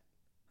do that?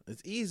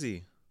 It's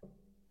easy.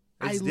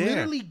 I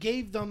literally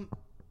gave them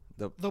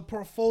the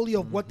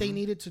portfolio of what they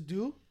needed to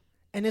do.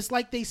 And it's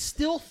like they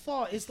still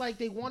fought. It's like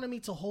they wanted me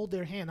to hold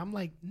their hand. I'm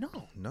like,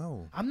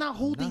 no. I'm not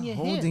holding your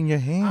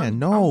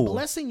hand. I'm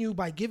blessing you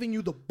by giving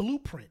you the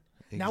blueprint.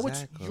 Exactly. Now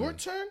it's your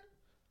turn.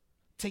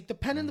 Take the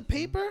pen and the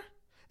paper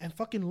and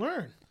fucking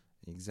learn.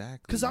 Exactly.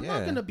 Because I'm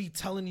not going to be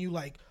telling you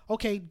like,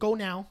 okay, go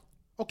now.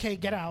 Okay,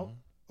 get out.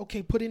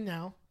 Okay, put in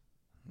now.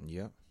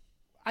 Yep.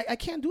 I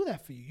can't do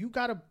that for you.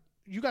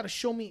 You gotta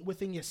show me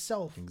within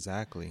yourself.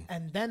 Exactly.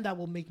 And then that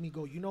will make me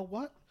go, you know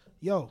what?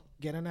 Yo,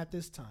 get in at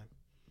this time.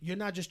 You're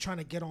not just trying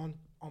to get on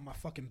my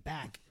fucking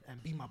back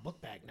and be my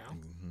book bag now.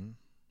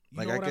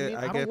 Mm-hmm. You know what I mean?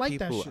 I don't like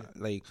that shit.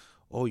 Like,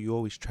 oh, you're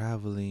always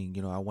traveling.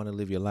 You know, I want to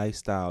live your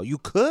lifestyle. You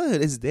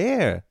could. It's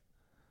there.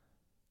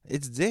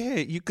 It's there.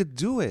 You could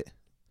do it.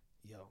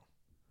 Yo,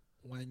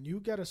 when you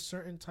get a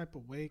certain type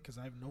of way, because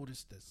I've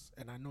noticed this,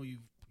 and I know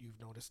you've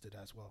noticed it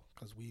as well,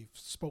 because we've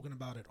spoken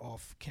about it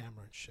off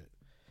camera and shit.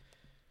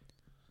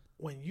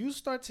 When you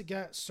start to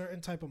get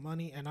certain type of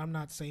money, and I'm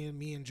not saying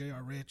me and Jay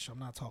are rich, I'm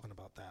not talking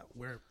about that.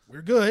 We're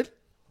good.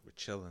 We're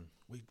chilling.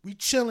 We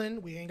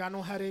chilling. We ain't got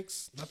no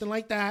headaches. Nothing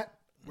like that.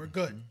 We're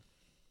good.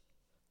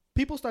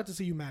 People start to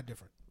see you mad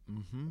different.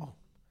 Mm-hmm. Oh,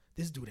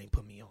 this dude ain't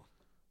put me on.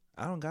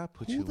 I don't got to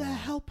put you on. Who the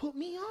hell put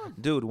me on?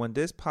 Dude, when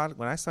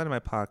I started my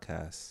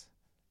podcast,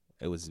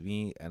 it was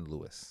me and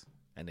Lewis.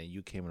 And then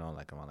you came on around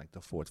the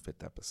 4th,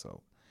 5th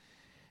episode.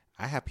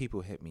 I had people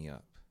hit me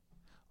up.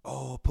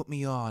 Oh, put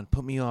me on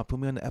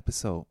the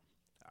episode.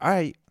 All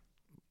right.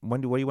 What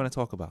do you want to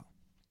talk about?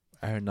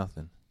 I heard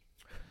nothing.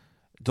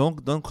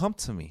 Don't come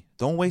to me.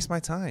 Don't waste my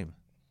time.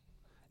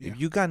 Yeah.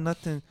 If you got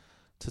nothing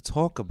to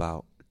talk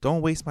about,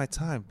 don't waste my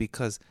time,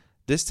 because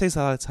this takes a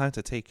lot of time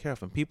to take care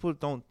of. And people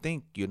don't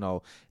think,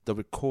 the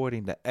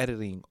recording, the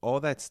editing, all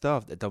that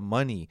stuff, the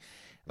money,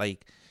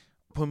 like,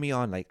 put me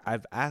on. Like,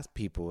 I've asked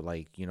people,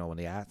 like, when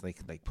they ask,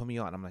 like put me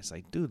on, I'm just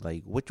like, dude,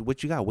 like,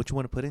 what you got? What you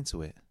want to put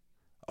into it?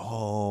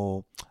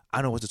 Oh,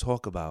 I know what to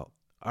talk about.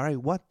 All right,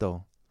 what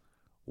though?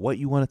 What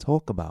you want to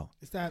talk about?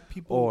 Is that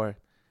people? Or,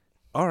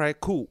 all right,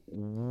 cool.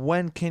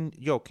 When can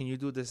you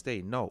do this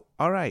day? No.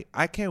 All right,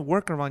 I can't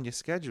work around your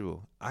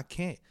schedule. I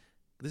can't.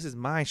 This is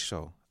my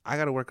show. I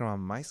got to work around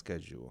my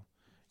schedule,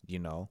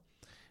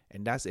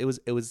 And it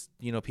was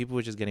people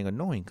were just getting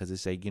annoying because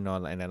it's like, and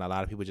then a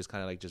lot of people just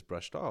kind of just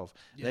brushed off.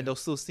 Yeah. And then they'll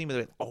still see me,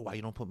 they're like, oh, why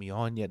you don't put me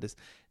on yet? This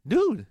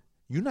dude,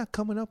 you're not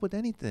coming up with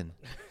anything.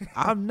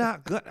 I'm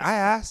not good. I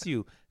asked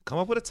you, come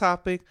up with a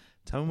topic.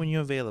 Tell me when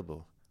you're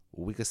available.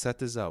 We could set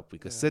this up. We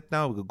could sit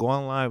down. We could go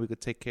online. We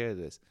could take care of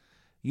this.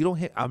 You don't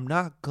hit. I'm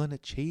not going to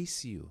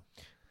chase you.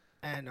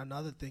 And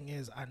another thing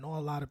is, I know a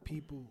lot of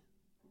people,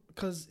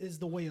 because it's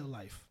the way of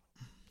life.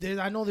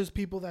 I know there's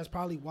people that's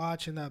probably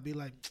watching that be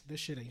like,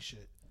 this shit ain't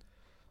shit.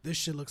 This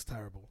shit looks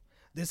terrible.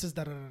 This is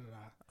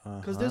da-da-da-da-da.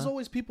 Because there's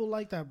always people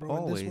like that, bro.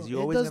 Always.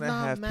 You're always going to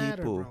have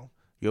people. Bro.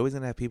 You're always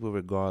going to have people,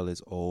 regardless,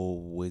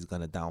 always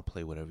going to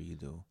downplay whatever you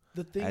do.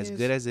 The thing as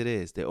good as it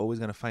is, they're always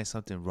going to find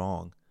something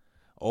wrong.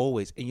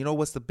 Always. And you know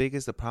what's the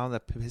problem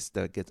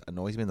that gets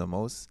annoys me the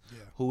most? Yeah.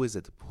 Who is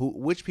it?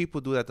 Which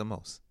people do that the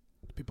most?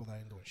 People that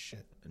ain't doing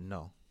shit.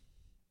 No.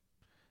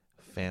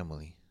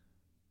 Family.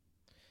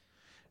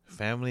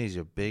 Family is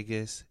your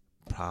biggest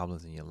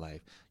problems in your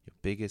life. Your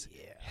biggest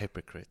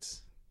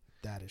hypocrites.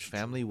 That is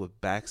family true.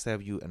 would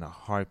backstab you in a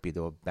heartbeat. They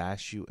will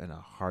bash you in a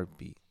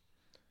heartbeat.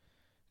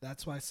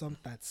 That's why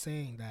that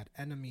saying that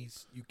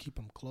enemies, you keep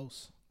them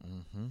close.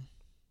 Mm-hmm.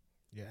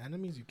 Your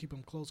enemies, you keep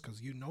them close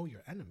because you know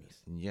your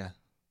enemies. Yeah.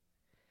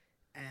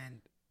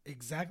 And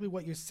exactly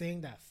what you're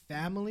saying, that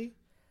family,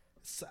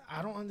 so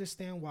I don't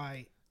understand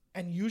why.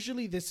 And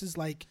usually this is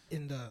like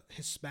in the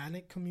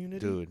Hispanic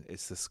community. Dude,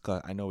 it's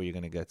disgusting. I know where you're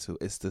going to get to.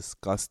 It's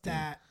disgusting.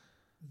 That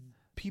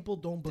people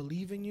don't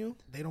believe in you.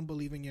 They don't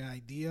believe in your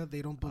idea.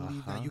 They don't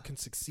believe that you can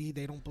succeed.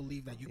 They don't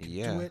believe that you can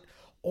do it.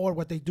 Or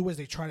what they do is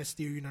they try to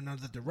steer you in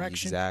another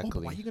direction. Exactly. Oh,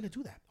 but why are you going to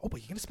do that? Oh,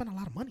 but you're going to spend a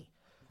lot of money.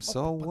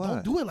 So but what?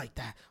 Don't do it like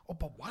that. Oh,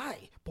 but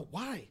why? But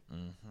why?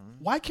 Mm-hmm.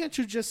 Why can't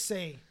you just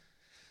say,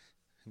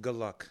 good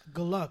luck.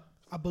 Good luck.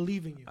 I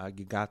believe in you.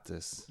 You got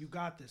this. You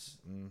got this.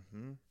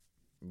 Mm-hmm.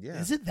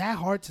 Yeah. Is it that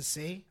hard to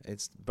say?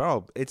 It's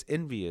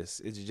envious.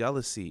 It's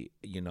jealousy.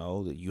 You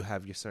know, that you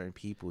have your certain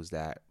peoples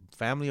that,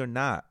 family or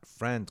not,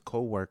 friends,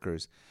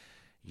 co-workers,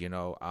 you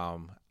know,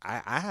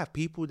 I have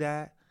people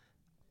that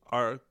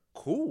are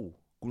cool,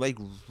 like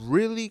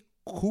really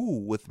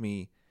cool with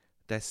me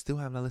that still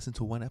have not listened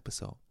to one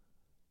episode.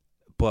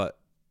 But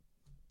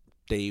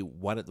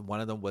one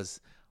of them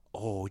was,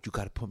 oh, you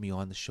got to put me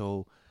on the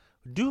show.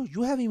 Dude,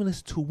 you haven't even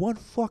listened to one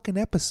fucking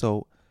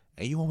episode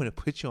and you want me to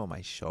put you on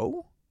my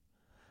show?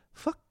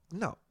 Fuck,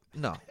 no.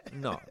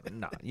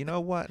 You know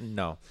what?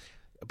 No.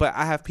 But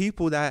I have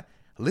people that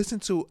listen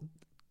to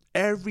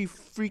every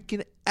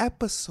freaking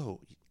episode.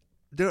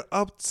 They're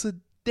up to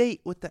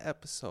date with the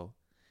episode.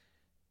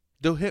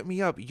 They'll hit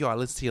me up. Yo, I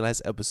listened to your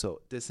last episode.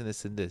 This and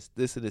this and this.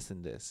 This and this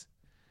and this.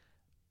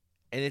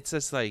 And it's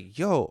just like,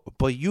 yo,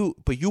 but you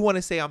want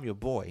to say I'm your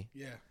boy.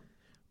 Yeah.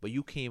 But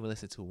you can't even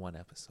listen to one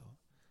episode.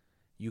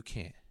 You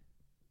can't.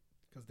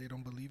 Because they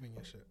don't believe in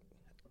your shit.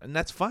 And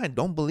that's fine.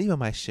 Don't believe in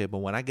my shit. But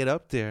when I get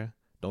up there,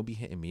 don't be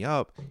hitting me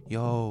up.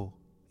 Yo.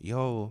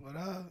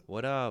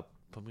 What up?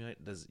 Put me on.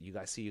 You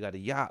guys see you got a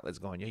yacht. Let's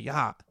go on your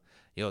yacht.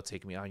 Yo,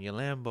 take me out in your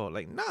Lambo.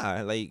 Like,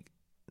 nah. Like,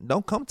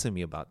 don't come to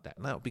me about that.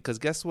 No, because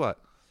guess what?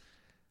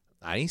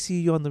 I didn't see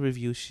you on the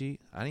review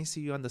sheet. I didn't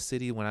see you on the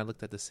city when I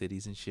looked at the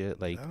cities and shit.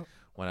 Like,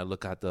 when I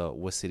look at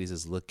what cities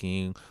is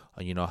looking,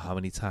 or, you know, how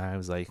many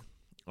times, like,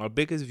 our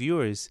biggest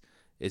viewers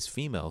is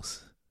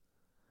females.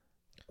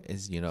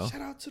 Is, you know.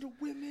 Shout out to the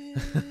women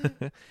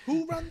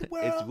who run the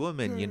world. It's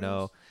women, girls. You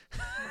know.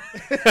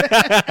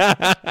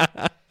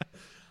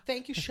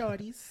 Thank you,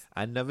 shorties.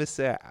 I never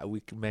said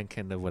men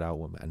can live without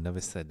women. I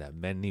never said that.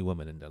 Men need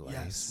women in their lives.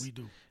 Yes, we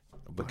do.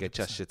 But 100%. Get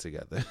your shit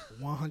together.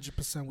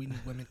 100% we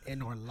need women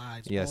in our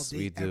lives. Yes, all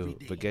day, we do.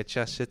 But get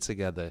your shit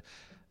together.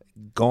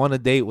 Go on a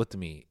date with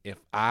me. If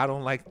I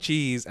don't like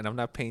cheese and I'm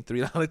not paying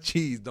 $3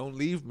 cheese, don't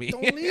leave me.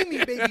 Don't leave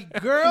me, baby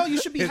girl.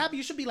 You should be happy.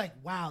 You should be like,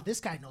 wow, this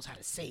guy knows how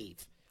to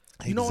save.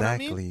 You know what I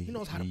mean? He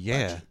knows how to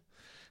budget.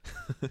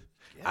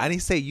 I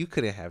didn't say you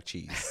couldn't have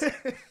cheese.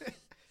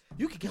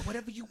 You can get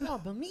whatever you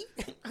want, but me,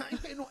 I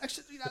ain't paying no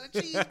extra $3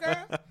 cheese,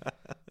 girl.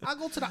 I'll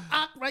go to the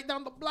Ock right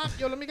down the block.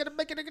 Yo, let me get a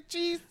bacon and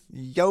cheese.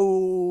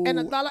 Yo. And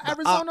 $1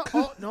 Arizona.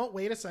 Oh, no,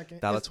 wait a second.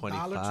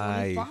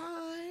 $1.25.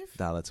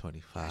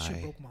 $1.25. That shit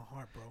 $1.25. broke my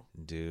heart, bro.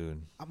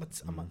 Dude. I'm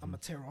gonna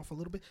tear off a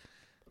little bit.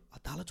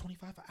 $1.25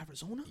 for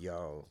Arizona?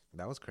 Yo,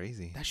 that was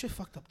crazy. That shit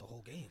fucked up the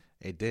whole game.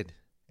 It did.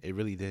 It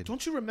really did.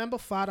 Don't you remember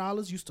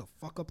 $5 used to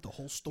fuck up the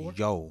whole store?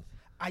 Yo.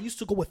 I used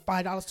to go with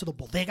 $5 to the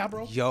bodega,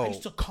 bro. Yo. I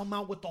used to come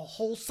out with the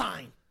whole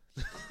sign.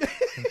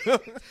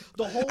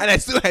 And I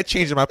still had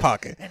change in my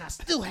pocket. And I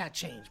still had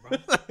change, bro.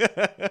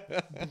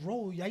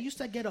 Bro, I used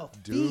to get a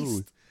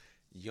feast.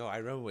 Yo, I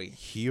remember when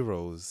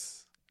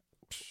Heroes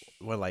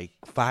were like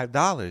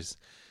 $5.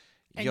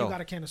 And you got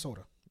a can of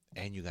soda.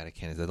 And you got a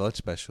can of the lunch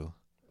special.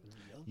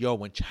 Yo,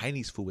 when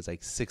Chinese food was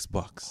like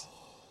 $6.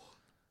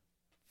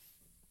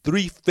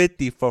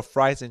 $3.50 for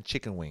fries and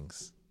chicken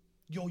wings.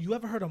 Yo, you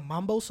ever heard of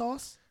mambo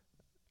sauce?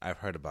 I've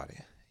heard about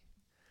it.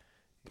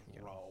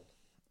 Bro.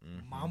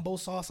 Mm-hmm. Mambo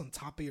sauce on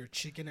top of your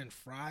chicken and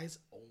fries?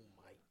 Oh,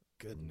 my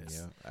goodness.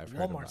 Yeah, I've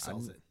heard Walmart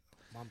sells it.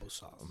 Mambo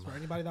sauce. For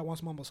anybody that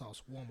wants mambo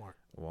sauce, Walmart.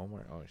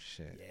 Oh,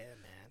 shit. Yeah,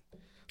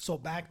 man. So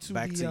back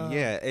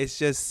to it's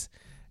just,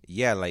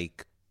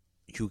 like,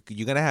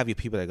 you're going to have your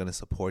people that are going to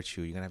support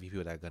you. You're going to have your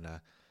people that are going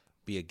to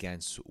be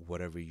against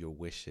whatever your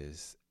wish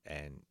is.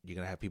 And you're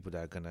going to have people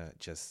that are going to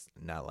just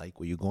not like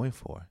what you're going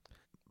for.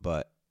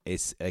 But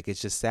it's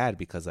just sad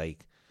because,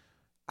 like,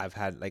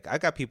 I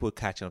got people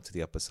catching up to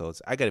the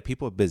episodes. I get it.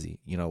 People are busy.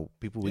 You know,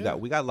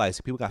 we got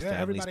lives. People got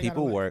families.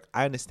 People work.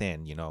 I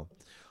understand, you know.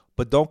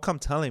 But don't come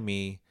telling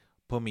me,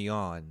 put me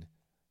on,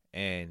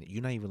 and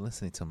you're not even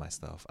listening to my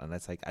stuff. And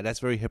that's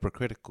very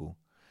hypocritical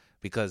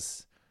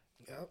because,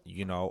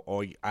 you know,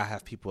 or I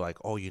have people like,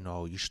 oh, you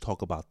know, you should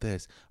talk about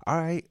this. All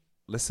right,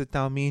 let's sit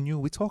down, me and you.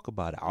 We talk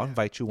about it. I'll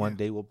invite you one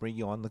day. We'll bring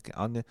you on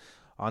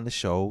the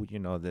show. You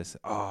know this.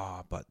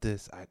 Oh, but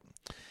this.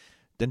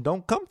 Then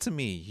don't come to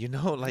me. You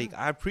know, like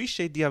I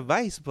appreciate the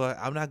advice, but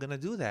I'm not gonna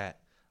do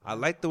that. I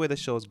like the way the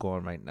show's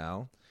going right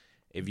now,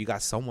 if you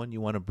got someone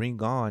you want to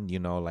bring on, you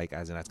know, like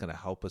as in that's gonna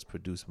help us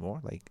produce more,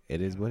 like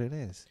it is what it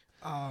is.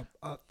 A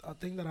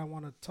thing that I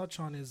want to touch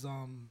on is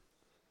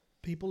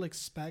people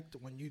expect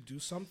when you do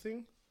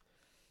something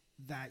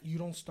that you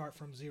don't start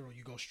from 0,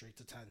 you go straight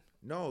to 10.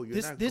 No, you're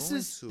this not this going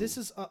is to. this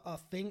is a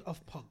thing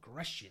of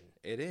progression.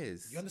 It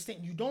is. You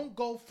understand? You don't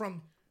go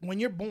from when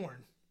you're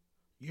born,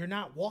 you're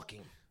not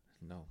walking.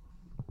 No,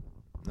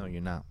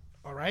 you're not.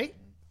 All right?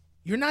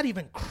 You're not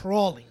even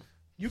crawling.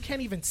 You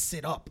can't even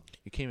sit up.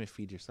 You can't even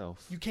feed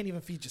yourself. You can't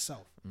even feed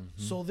yourself.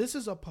 So this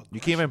is a progression.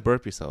 You can't even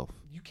burp yourself.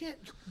 You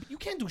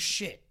can't do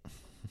shit.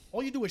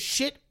 All you do is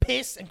shit,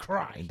 piss, and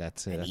cry. And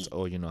that's it. And That's eat.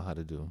 all you know how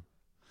to do.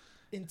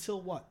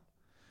 Until what?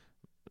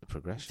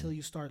 Progression. Until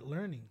you start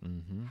learning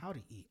how to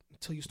eat.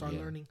 Until you start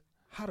learning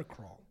how to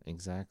crawl.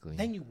 Exactly.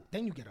 Then you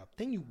get up.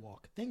 Then you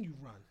walk. Then you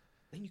run.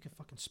 Then you can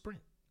fucking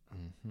sprint.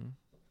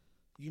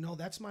 You know,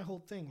 that's my whole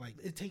thing. Like,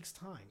 it takes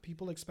time.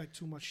 People expect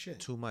too much shit.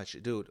 Too much,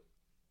 dude.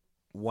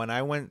 When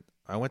I went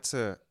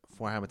to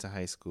Fort Hamilton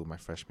High School my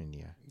freshman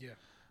year. Yeah.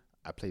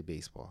 I played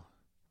baseball.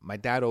 My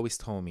dad always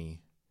told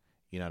me,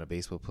 "You're not a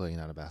baseball player. You're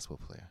not a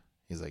basketball player."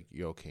 He's like,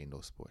 "You're okay in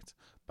those sports."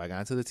 But I got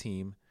into the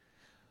team.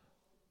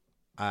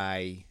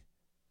 I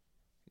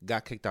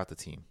got kicked out the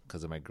team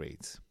because of my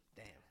grades.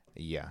 Damn.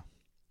 Yeah.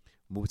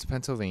 Moved to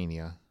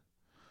Pennsylvania.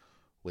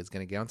 Was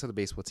going to get onto the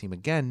baseball team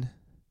again,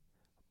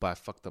 but I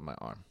fucked up my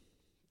arm.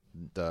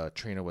 The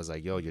trainer was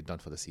like, "Yo, you're done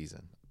for the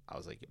season." I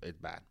was like, "It's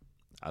bad."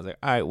 I was like,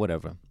 "All right,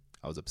 whatever."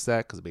 I was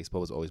upset because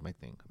baseball was always my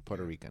thing. I'm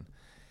Puerto Rican.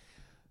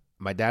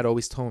 My dad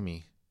always told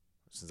me,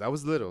 since I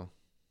was little,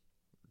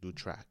 do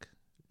track.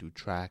 Do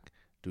track.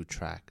 Do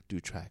track.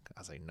 Do track. I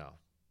was like, no.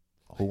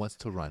 Who wants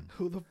to run?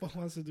 Who the fuck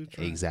wants to do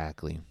track?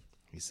 Exactly.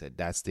 He said,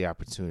 that's the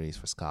opportunities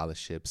for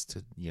scholarships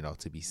to, you know,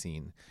 to be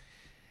seen.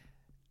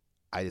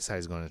 I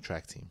decided to go on a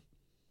track team.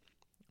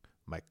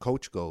 My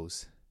coach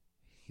goes,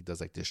 he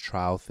does like this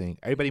trial thing.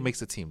 Everybody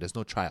makes a team. There's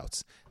no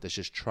tryouts. There's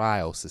just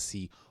trials to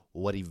see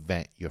what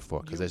event you're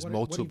for. Because there's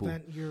multiple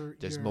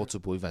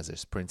events. There's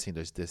sprinting,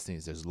 there's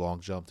distance, there's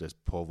long jump, there's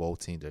pole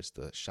vaulting, there's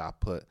the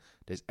shot put,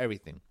 there's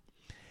everything.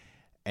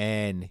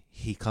 And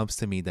he comes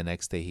to me the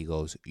next day. He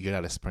goes, "You're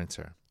not a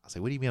sprinter." I was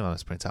like, "What do you mean I'm a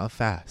sprinter? I'm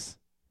fast."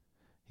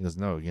 He goes,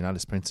 "No, you're not a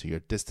sprinter. You're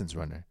a distance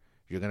runner.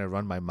 You're going to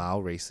run my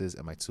mile races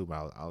and my 2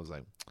 mile." I was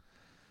like,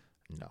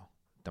 no.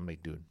 I'm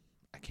like, dude,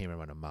 I can't even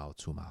run a mile,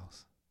 2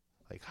 miles.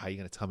 Like, how are you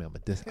going to tell me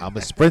I'm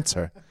a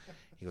sprinter?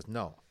 He goes,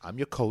 "No, I'm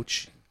your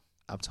coach.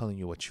 I'm telling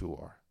you what you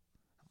are."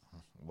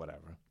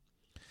 Whatever.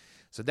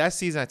 So that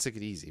season I took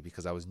it easy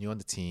because I was new on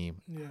the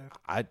team. Yeah.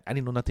 I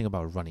didn't know nothing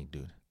about running,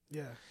 dude.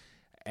 Yeah.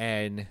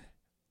 And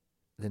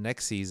the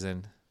next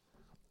season,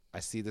 I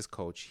see this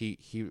coach.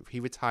 He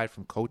retired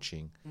from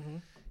coaching.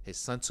 His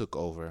son took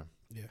over.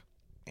 Yeah.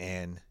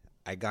 And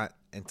I got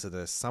into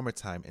the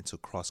summertime into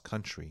cross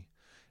country,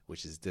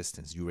 which is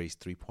distance. You race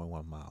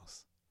 3.1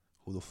 miles.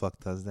 Who the fuck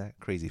does that?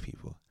 Crazy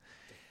people.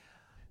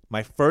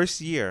 My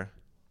first year,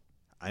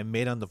 I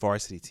made on the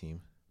varsity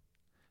team,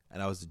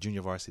 and I was the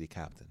junior varsity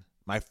captain.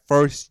 My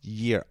first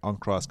year on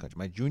cross country,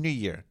 my junior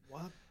year.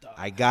 What the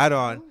I got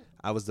on.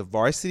 I was the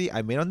varsity.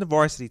 I made on the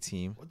varsity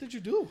team. What did you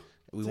do?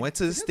 We went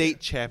to the state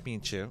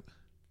championship.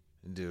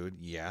 Dude,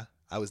 yeah.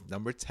 I was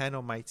number 10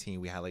 on my team.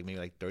 We had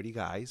maybe 30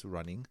 guys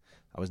running.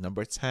 I was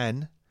number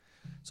 10.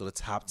 So the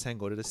top 10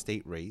 go to the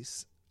state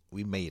race.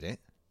 We made it.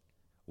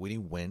 We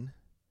didn't win,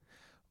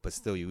 but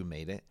still, we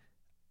made it.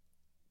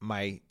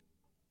 And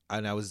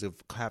I was the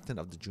captain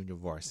of the junior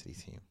varsity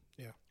team.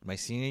 Yeah. My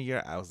senior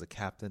year, I was the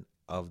captain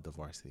of the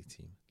varsity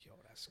team. Yo,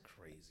 that's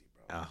crazy,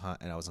 bro.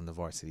 And I was on the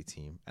varsity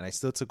team. And I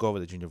still took over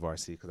the junior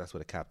varsity because that's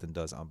what a captain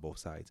does on both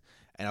sides.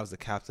 And I was the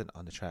captain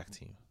on the track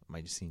team,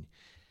 my senior.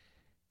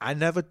 I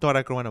never thought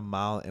I'd run a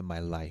mile in my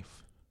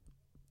life.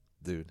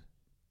 Dude.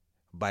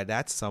 By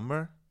that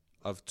summer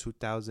of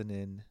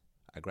 2000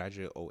 I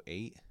graduated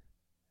 08.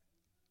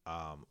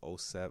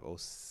 07,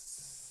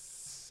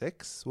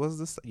 06 was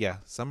this? Yeah,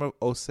 summer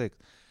of 06.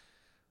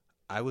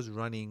 I was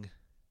running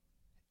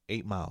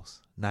 8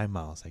 miles, 9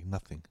 miles, like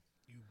nothing.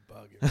 You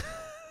bugging.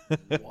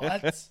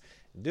 What?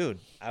 Dude,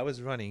 I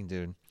was running,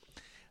 dude.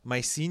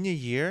 My senior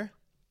year,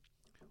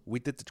 we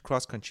did the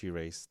cross country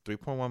race,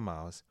 3.1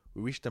 miles.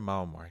 We reached the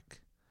mile mark.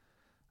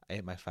 I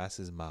hit my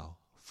fastest mile,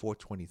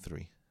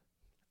 4:23.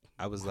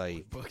 I was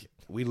like,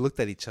 we looked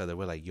at each other.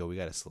 We're like, yo, we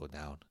got to slow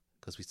down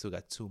because we still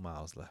got 2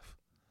 miles left.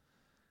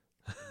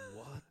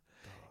 What?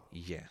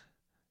 Yeah.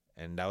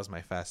 And that was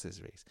my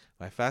fastest race.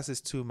 My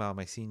fastest 2 mile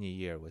my senior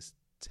year was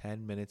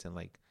 10 minutes and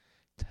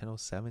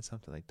 10:07,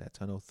 something like that,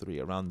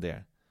 10:03, around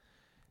there.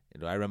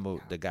 You know, I remember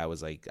the guy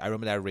was like, I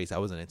remember that race. I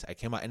wasn't into. I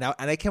came out and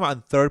I came out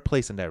in 3rd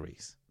place in that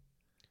race.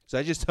 So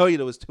I just tell you,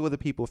 there was 2 other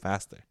people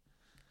faster.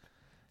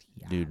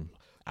 Yeah. Dude,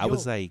 I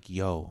was like,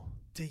 yo.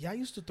 Did y'all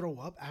used to throw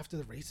up after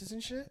the races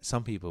and shit?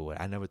 Some people would.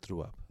 I never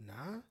threw up.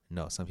 Nah.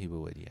 No, some people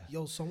would. Yeah.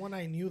 Yo, someone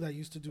I knew that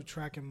used to do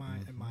track in my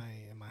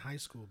high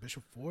school,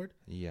 Bishop Ford.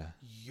 Yeah.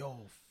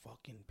 Yo,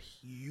 fucking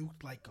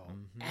puked like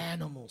an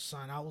animal,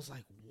 son. I was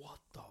like, what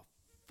the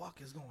fuck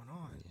is going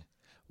on? Yeah.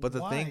 But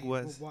the thing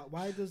was,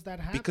 why does that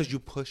happen? because you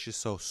push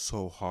yourself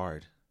so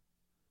hard.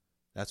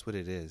 That's what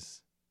it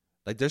is.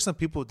 Like, there's some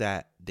people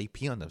that they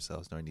pee on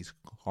themselves during these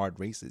hard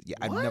races. Yeah,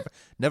 What? I've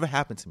never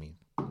happened to me.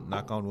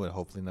 Knock on wood.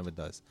 Hopefully, never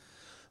does.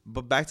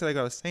 But back to like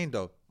I was saying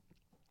though,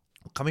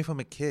 coming from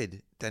a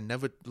kid that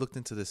never looked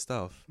into this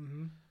stuff,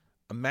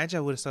 imagine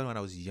I would have started when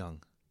I was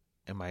young,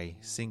 in my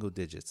single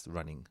digits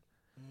running.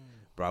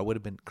 Bro, I would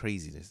have been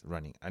crazy this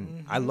running.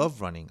 And I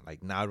love running.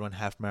 Like, now I run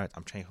half marathon.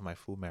 I'm training for my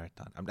full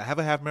marathon. I have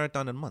a half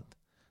marathon in a month.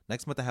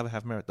 Next month I have a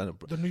half marathon.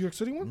 The New York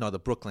City one? No, the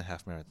Brooklyn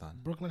half marathon.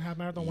 Brooklyn half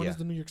marathon. When is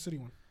the New York City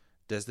one?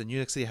 There's the New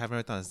York City half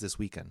marathon is this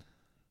weekend.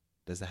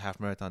 There's the half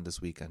marathon this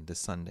weekend, this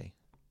Sunday.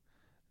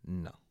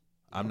 No,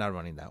 I'm not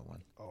running that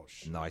one. Oh,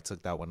 shit. No, I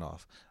took that one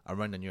off. I'm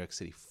running the New York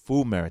City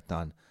full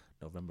marathon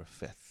November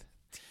 5th.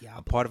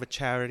 I'm part of a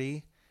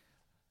charity.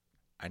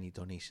 I need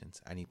donations.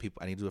 I need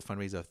people. I need to do a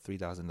fundraiser of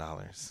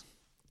 $3,000.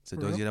 So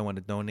those of you that want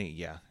to donate,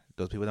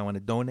 those people that want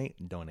to donate.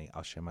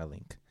 I'll share my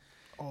link.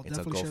 Oh, It's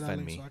definitely a share that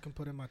link GoFundMe. so I can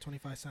put in my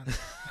 25 cents.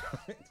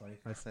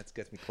 25 cents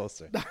gets me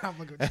closer.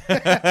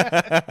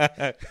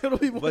 It'll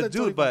be more than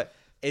 25. But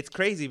it's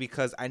crazy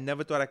because I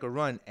never thought I could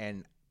run,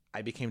 and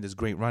I became this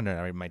great runner.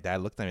 I mean, my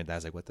dad looked at me, and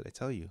Dad's like, "What did I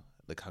tell you?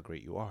 Look how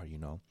great you are, you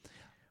know."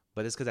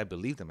 But it's because I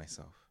believed in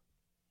myself.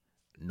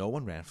 No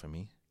one ran for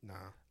me.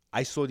 Nah.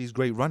 I saw these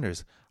great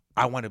runners.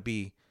 I want to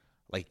be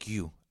like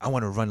you. I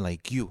want to run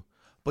like you.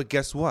 But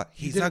guess what?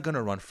 He's not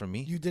gonna run for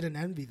me. You didn't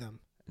envy them.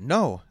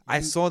 No,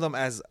 I saw them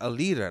as a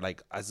leader,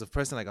 like as a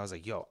person. Like I was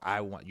like, "Yo,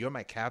 you're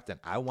my captain.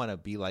 I want to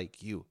be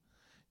like you,"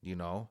 you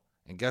know.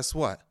 And guess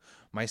what?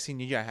 My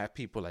senior year, I had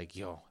people like,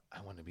 "Yo,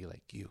 I want to be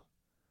like you.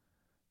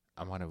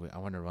 I want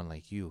to run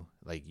like you.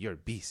 Like, you're a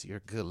beast.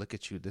 You're good. Look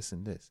at you. This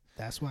and this."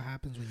 That's what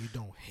happens when you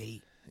don't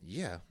hate.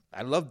 Yeah,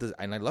 I loved it,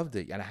 and I loved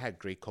it. And I had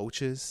great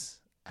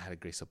coaches. I had a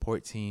great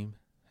support team.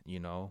 You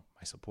know,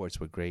 my supports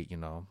were great. You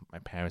know, my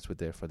parents were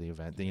there for the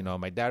event. You know,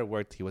 my dad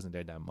worked. He wasn't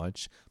there that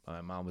much. But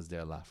my mom was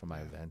there a lot for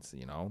my events.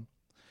 You know,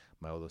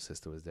 my older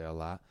sister was there a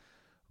lot.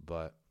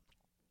 But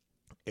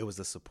it was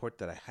the support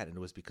that I had, and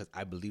it was because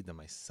I believed in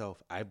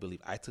myself. I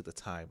took the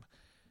time.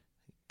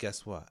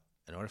 Guess what?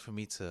 In order for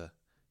me to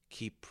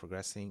keep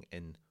progressing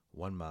in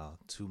 1 mile,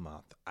 2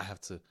 mile, I have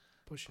to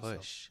push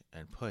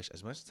and push.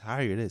 As much as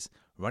tired it is,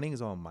 running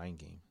is all a mind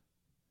game.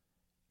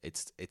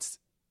 It's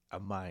a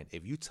mind.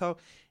 If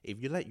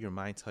you let your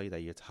mind tell you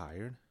that you're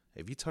tired,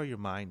 if you tell your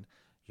mind,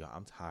 "Yo,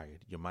 I'm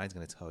tired," your mind's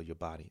gonna tell your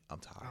body,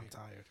 "I'm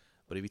tired."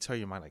 But if you tell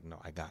your mind like,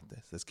 "No, I got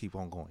this. Let's keep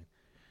on going,"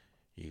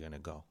 you're gonna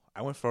go.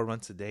 I went for a run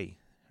today,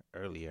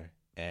 earlier,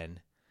 and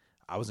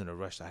I was in a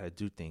rush. I had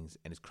to do things,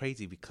 and it's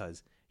crazy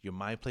because your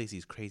mind plays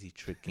these crazy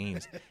trick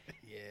games.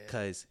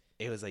 Because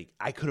it was like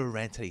I could have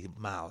ran today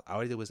mile. I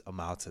already did was a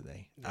mile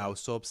today. I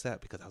was so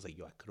upset because I was like,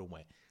 "Yo, I could have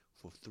went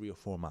for 3 or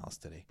 4 miles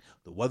today."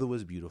 The weather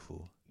was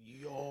beautiful.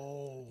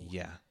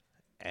 Yeah.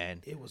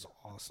 And it was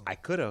awesome. I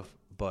could have,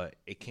 but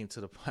it came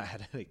to the point I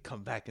had to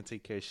come back and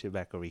take care of shit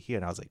back over here.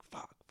 And I was like,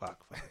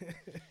 fuck.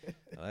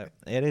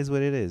 It is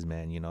what it is,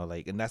 man. You know,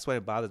 like, and that's why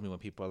it bothers me when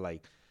people are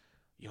like,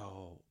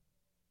 "Yo,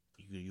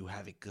 you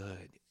have it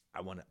good.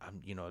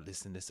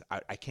 Listen, this.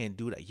 I can't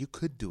do that." You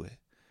could do it.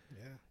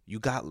 Yeah. You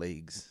got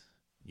legs.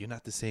 You're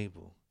not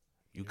disabled.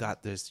 You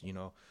got this,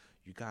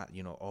 you got,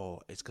 oh,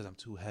 it's because I'm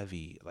too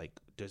heavy. Like,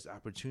 there's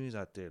opportunities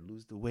out there.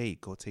 Lose the weight.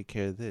 Go take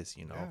care of this,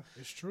 Yeah,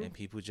 it's true. And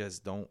people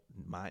just don't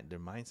mind their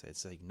mindset.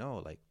 It's like, no,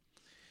 like,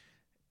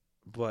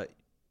 but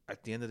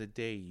at the end of the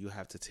day, you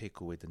have to take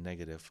away the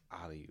negative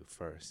out of you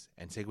first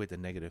and take away the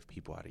negative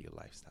people out of your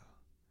lifestyle.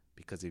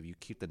 Because if you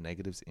keep the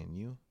negatives in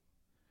you,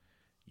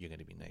 you're going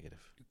to be negative.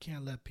 You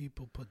can't let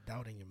people put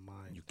doubt in your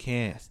mind. You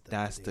can't.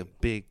 That's the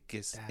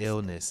biggest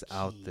illness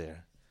out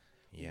there.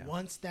 Yeah.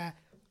 Once that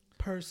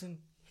person,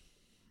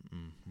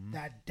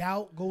 that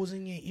doubt goes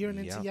in your ear and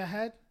into your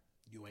head,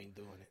 you ain't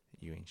doing it.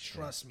 You ain't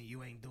Trust me,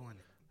 you ain't doing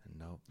it.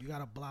 Nope. You got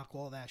to block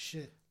all that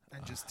shit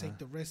and just take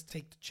the risk,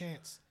 take the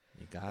chance.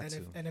 You got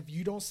to. And if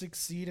you don't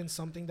succeed in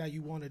something that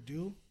you want to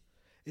do,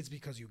 it's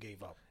because you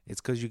gave up.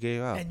 It's because you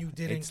gave up. And you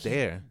didn't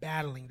keep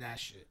battling that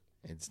shit.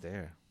 It's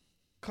there.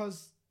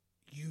 Because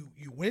you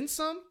win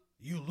some,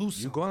 you lose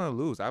some. You're going to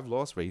lose. I've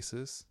lost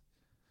races.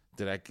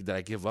 Did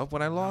I give up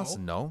when I lost?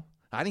 No.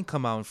 I didn't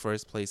come out in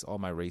first place all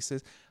my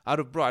races. I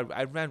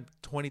ran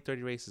 20,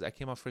 30 races. I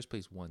came out first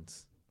place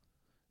once.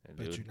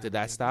 Did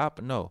that stop?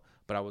 No.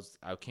 But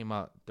I came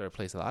out third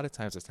place a lot of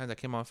times. There's times I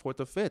came out fourth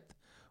or fifth.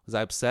 Was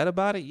I upset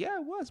about it? Yeah, I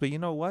was. But you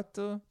know what?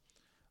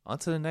 On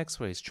to the next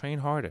race. Train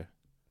harder.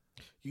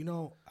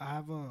 I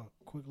have a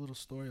quick little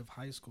story of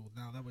high school.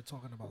 Now that we're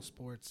talking about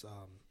sports,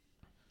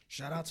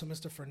 shout out to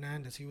Mr.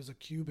 Fernandez. He was a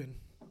Cuban.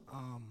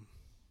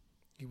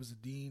 He was a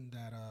dean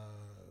that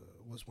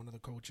was one of the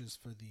coaches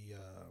for the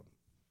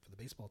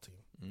baseball team.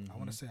 Mm-hmm.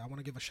 I want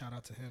to give a shout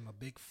out to him. A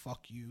big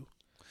fuck you.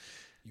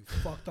 You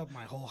fucked up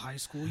my whole high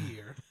school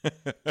year.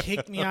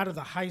 Kicked me out of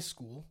the high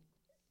school.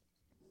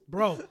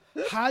 Bro,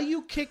 how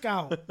you kick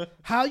out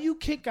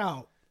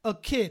a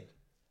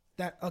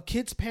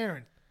kid's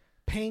parent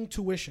paying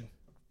tuition?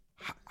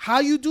 How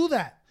you do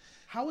that?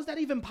 How is that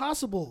even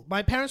possible?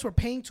 My parents were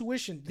paying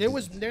tuition.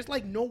 There's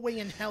like no way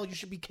in hell you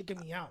should be kicking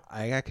me out.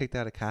 I got kicked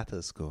out of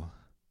Catholic school.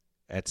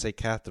 at St.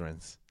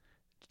 Catherine's,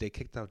 they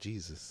kicked out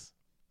Jesus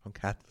from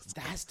Catholic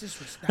school. That's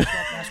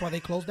disrespectful. That's why they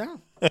closed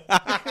down.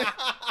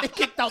 They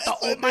kicked out the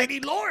Almighty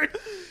Lord.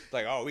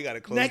 Like, oh, we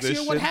gotta close Next this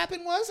year, shit. what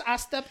happened was I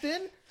stepped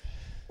in.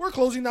 We're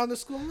closing down the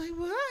school. I'm like,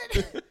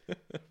 what?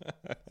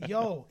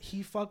 Yo,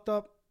 he fucked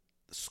up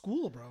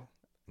school, bro.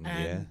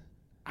 And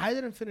I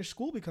didn't finish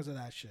school because of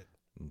that shit.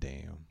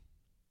 Damn.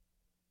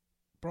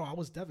 Bro, I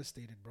was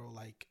devastated, bro.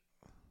 Like,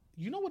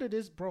 you know what it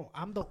is, bro?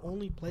 I'm the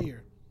only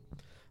player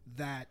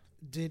that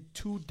did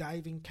 2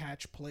 diving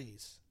catch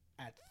plays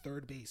at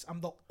third base. I'm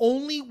the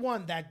only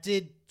one that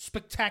did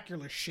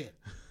spectacular shit.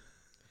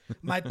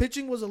 My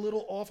pitching was a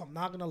little off, I'm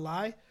not going to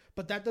lie,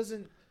 but that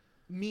doesn't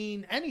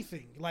mean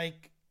anything.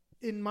 Like,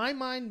 in my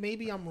mind,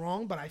 maybe I'm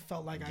wrong, but I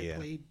felt like I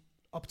played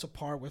up to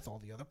par with all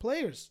the other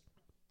players.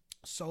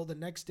 So the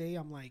next day,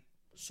 I'm like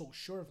so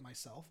sure of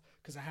myself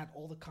because I had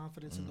all the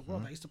confidence in the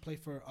world. I used to play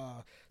for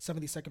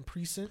 72nd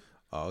Precinct.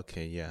 Oh,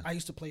 okay, yeah. I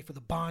used to play for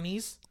the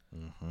Bonnies.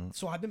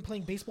 So I've been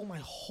playing baseball my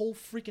whole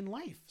freaking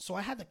life. So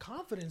I had the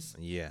confidence.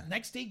 Yeah.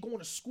 Next day, going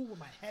to school with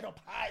my head up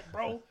high,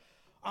 bro.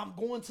 I'm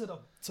going to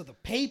the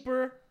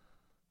paper.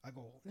 I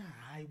go, nah,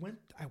 I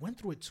went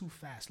through it too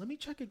fast. Let me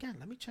check again.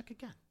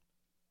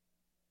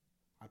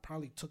 It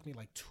probably took me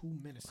like 2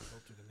 minutes to go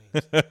through the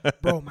names.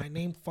 Bro, my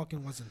name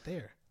fucking wasn't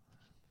there.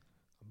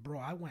 Bro,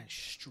 I went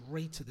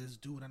straight to this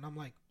dude, and I'm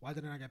like, why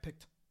didn't I get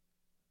picked?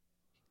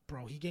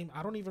 Bro, he gave,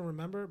 I don't even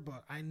remember,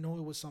 but I know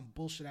it was some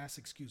bullshit-ass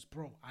excuse.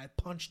 Bro, I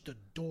punched the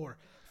door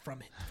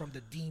from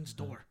the dean's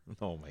door.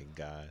 Oh, my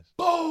God.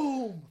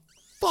 Boom!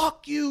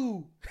 Fuck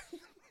you!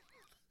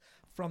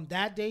 From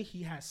that day,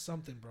 he has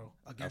something, bro,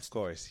 against Of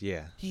course,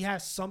 yeah. He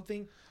has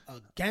something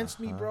against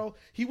me, bro.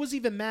 He was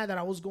even mad that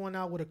I was going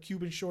out with a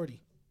Cuban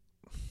shorty.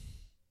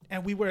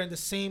 And we were in the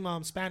same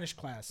Spanish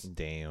class.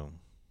 Damn.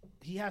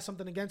 He has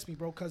something against me,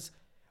 bro, because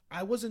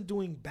I wasn't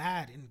doing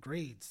bad in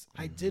grades.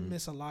 I did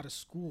miss a lot of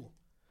school.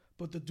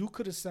 But the dude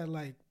could have said,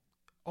 like,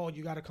 oh,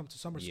 you got to come to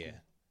summer school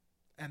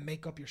and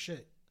make up your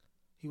shit.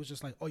 He was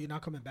just like, oh, you're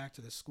not coming back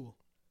to this school.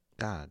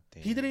 God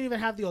damn. He didn't even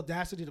have the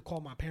audacity to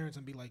call my parents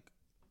and be like,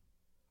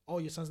 oh,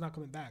 your son's not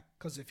coming back.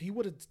 Because if he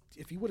would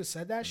have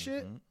said that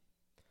shit,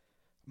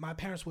 my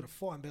parents would have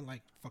fought and been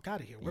like, fuck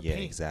out of here. We're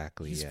paying.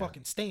 Exactly. He's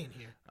fucking staying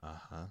here.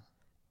 Uh-huh.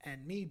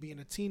 And me being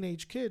a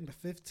teenage kid,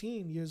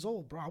 15 years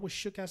old, bro, I was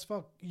shook as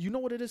fuck. You know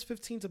what it is,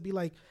 15, to be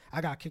like, I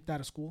got kicked out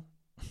of school.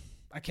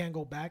 I can't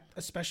go back,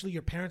 especially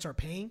your parents are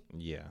paying.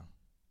 Yeah.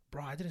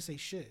 Bro, I didn't say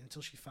shit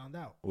until she found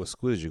out. What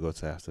school did you go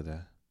to after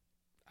that?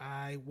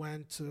 I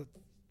went to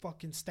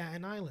fucking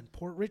Staten Island,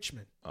 Port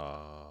Richmond.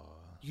 Oh.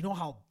 You know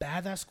how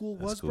bad that school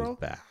was, bro?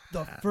 Bad.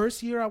 The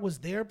first year I was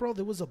there, bro,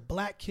 there was a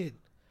black kid.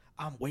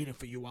 I'm waiting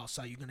for you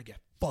outside. You're going to get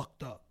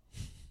fucked up.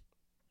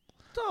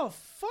 The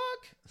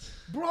fuck?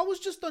 Bro, I was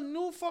just a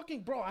new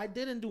fucking bro. I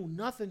didn't do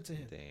nothing to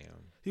him.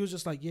 Damn. He was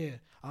just like, yeah,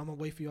 I'm going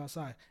to wait for you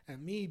outside.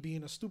 And me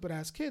being a stupid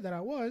ass kid that I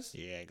was.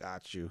 Yeah, I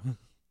got you.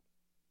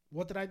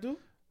 What did I do?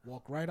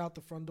 Walk right out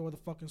the front door of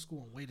the fucking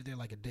school and waited there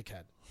like a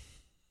dickhead.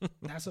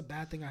 That's a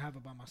bad thing I have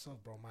about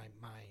myself, bro. My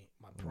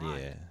pride.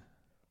 Yeah.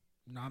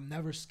 No, I'm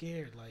never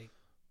scared. Like,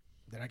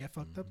 did I get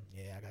fucked up?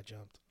 Yeah, I got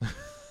jumped.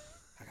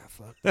 I got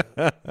fucked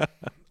up.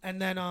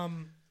 And then I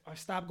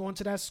stopped going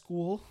to that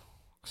school.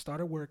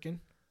 Started working.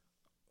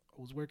 I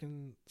was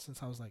working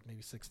since I was like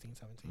maybe 16,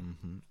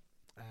 17.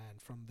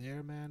 And from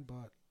there, man,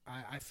 but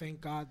I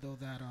thank God, though,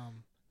 that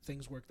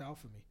things worked out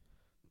for me.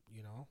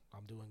 You know,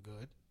 I'm doing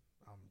good.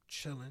 I'm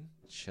chilling.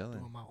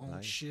 Doing my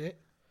own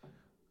shit.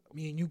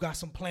 Me and you got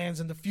some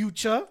plans in the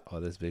future. Oh,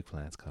 there's big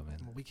plans coming.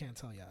 Well, we can't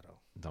tell y'all, though.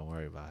 Don't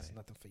worry about There's it.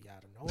 nothing for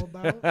y'all to know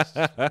about. It's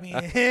just me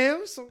and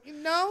him, so you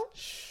know.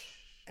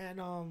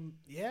 And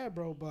yeah,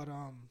 bro. But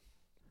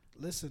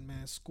listen,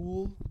 man.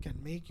 School can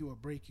make you or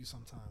break you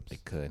sometimes.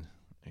 It could.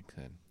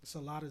 It's a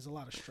lot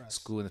of stress.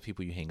 School and the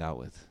people you hang out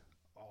with.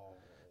 Oh.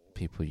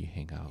 People you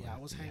hang out with. Yeah, I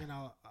was hanging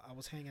out. I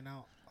was hanging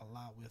out a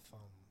lot with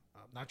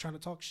I'm not trying to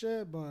talk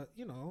shit, but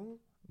you know,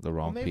 the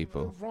wrong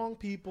people. The wrong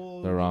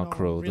people. The wrong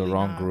crew. Really the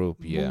wrong group.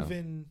 Yeah.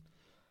 Moving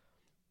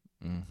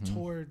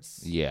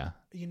towards. Yeah.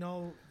 You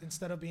know,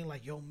 instead of being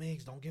like, "Yo,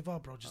 Migz, don't give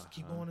up, bro. Just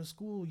keep going to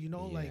school." You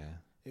know, like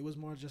it was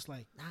more just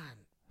like, "Nah,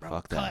 bro,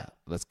 fuck cut. that.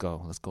 Let's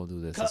go. Let's go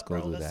do this. Cut, let's go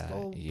bro. do Let's that.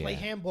 go play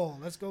handball.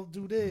 Let's go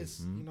do this."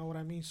 You know what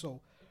I mean?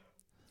 So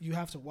you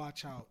have to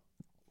watch out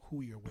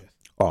who you're with.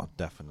 Oh,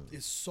 definitely.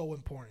 It's so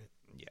important.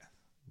 Yeah,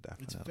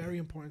 definitely. It's very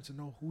important to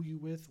know who you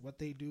with, what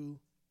they do,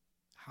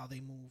 how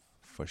they move.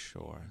 For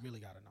sure. You really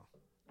got to know.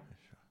 For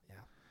sure.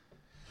 Yeah.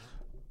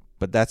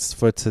 But that's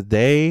for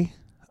today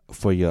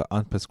for your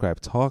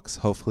Unprescribed Talks.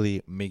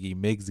 Hopefully,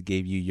 Migz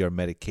gave you your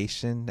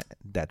medication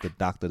that the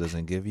doctor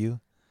doesn't give you.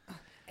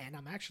 And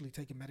I'm actually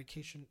taking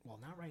medication. Well,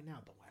 not right now,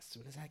 but as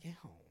soon as I get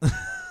home.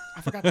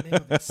 I forgot the name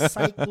of it.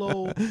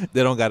 Cyclo.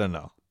 They don't got to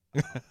know.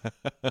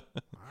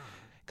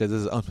 Because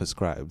this is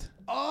unprescribed.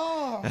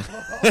 Oh.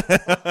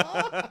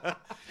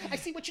 I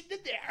see what you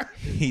did there.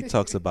 He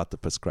talks about the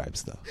prescribed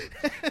stuff.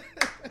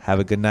 Have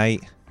a good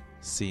night.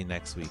 See you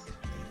next week.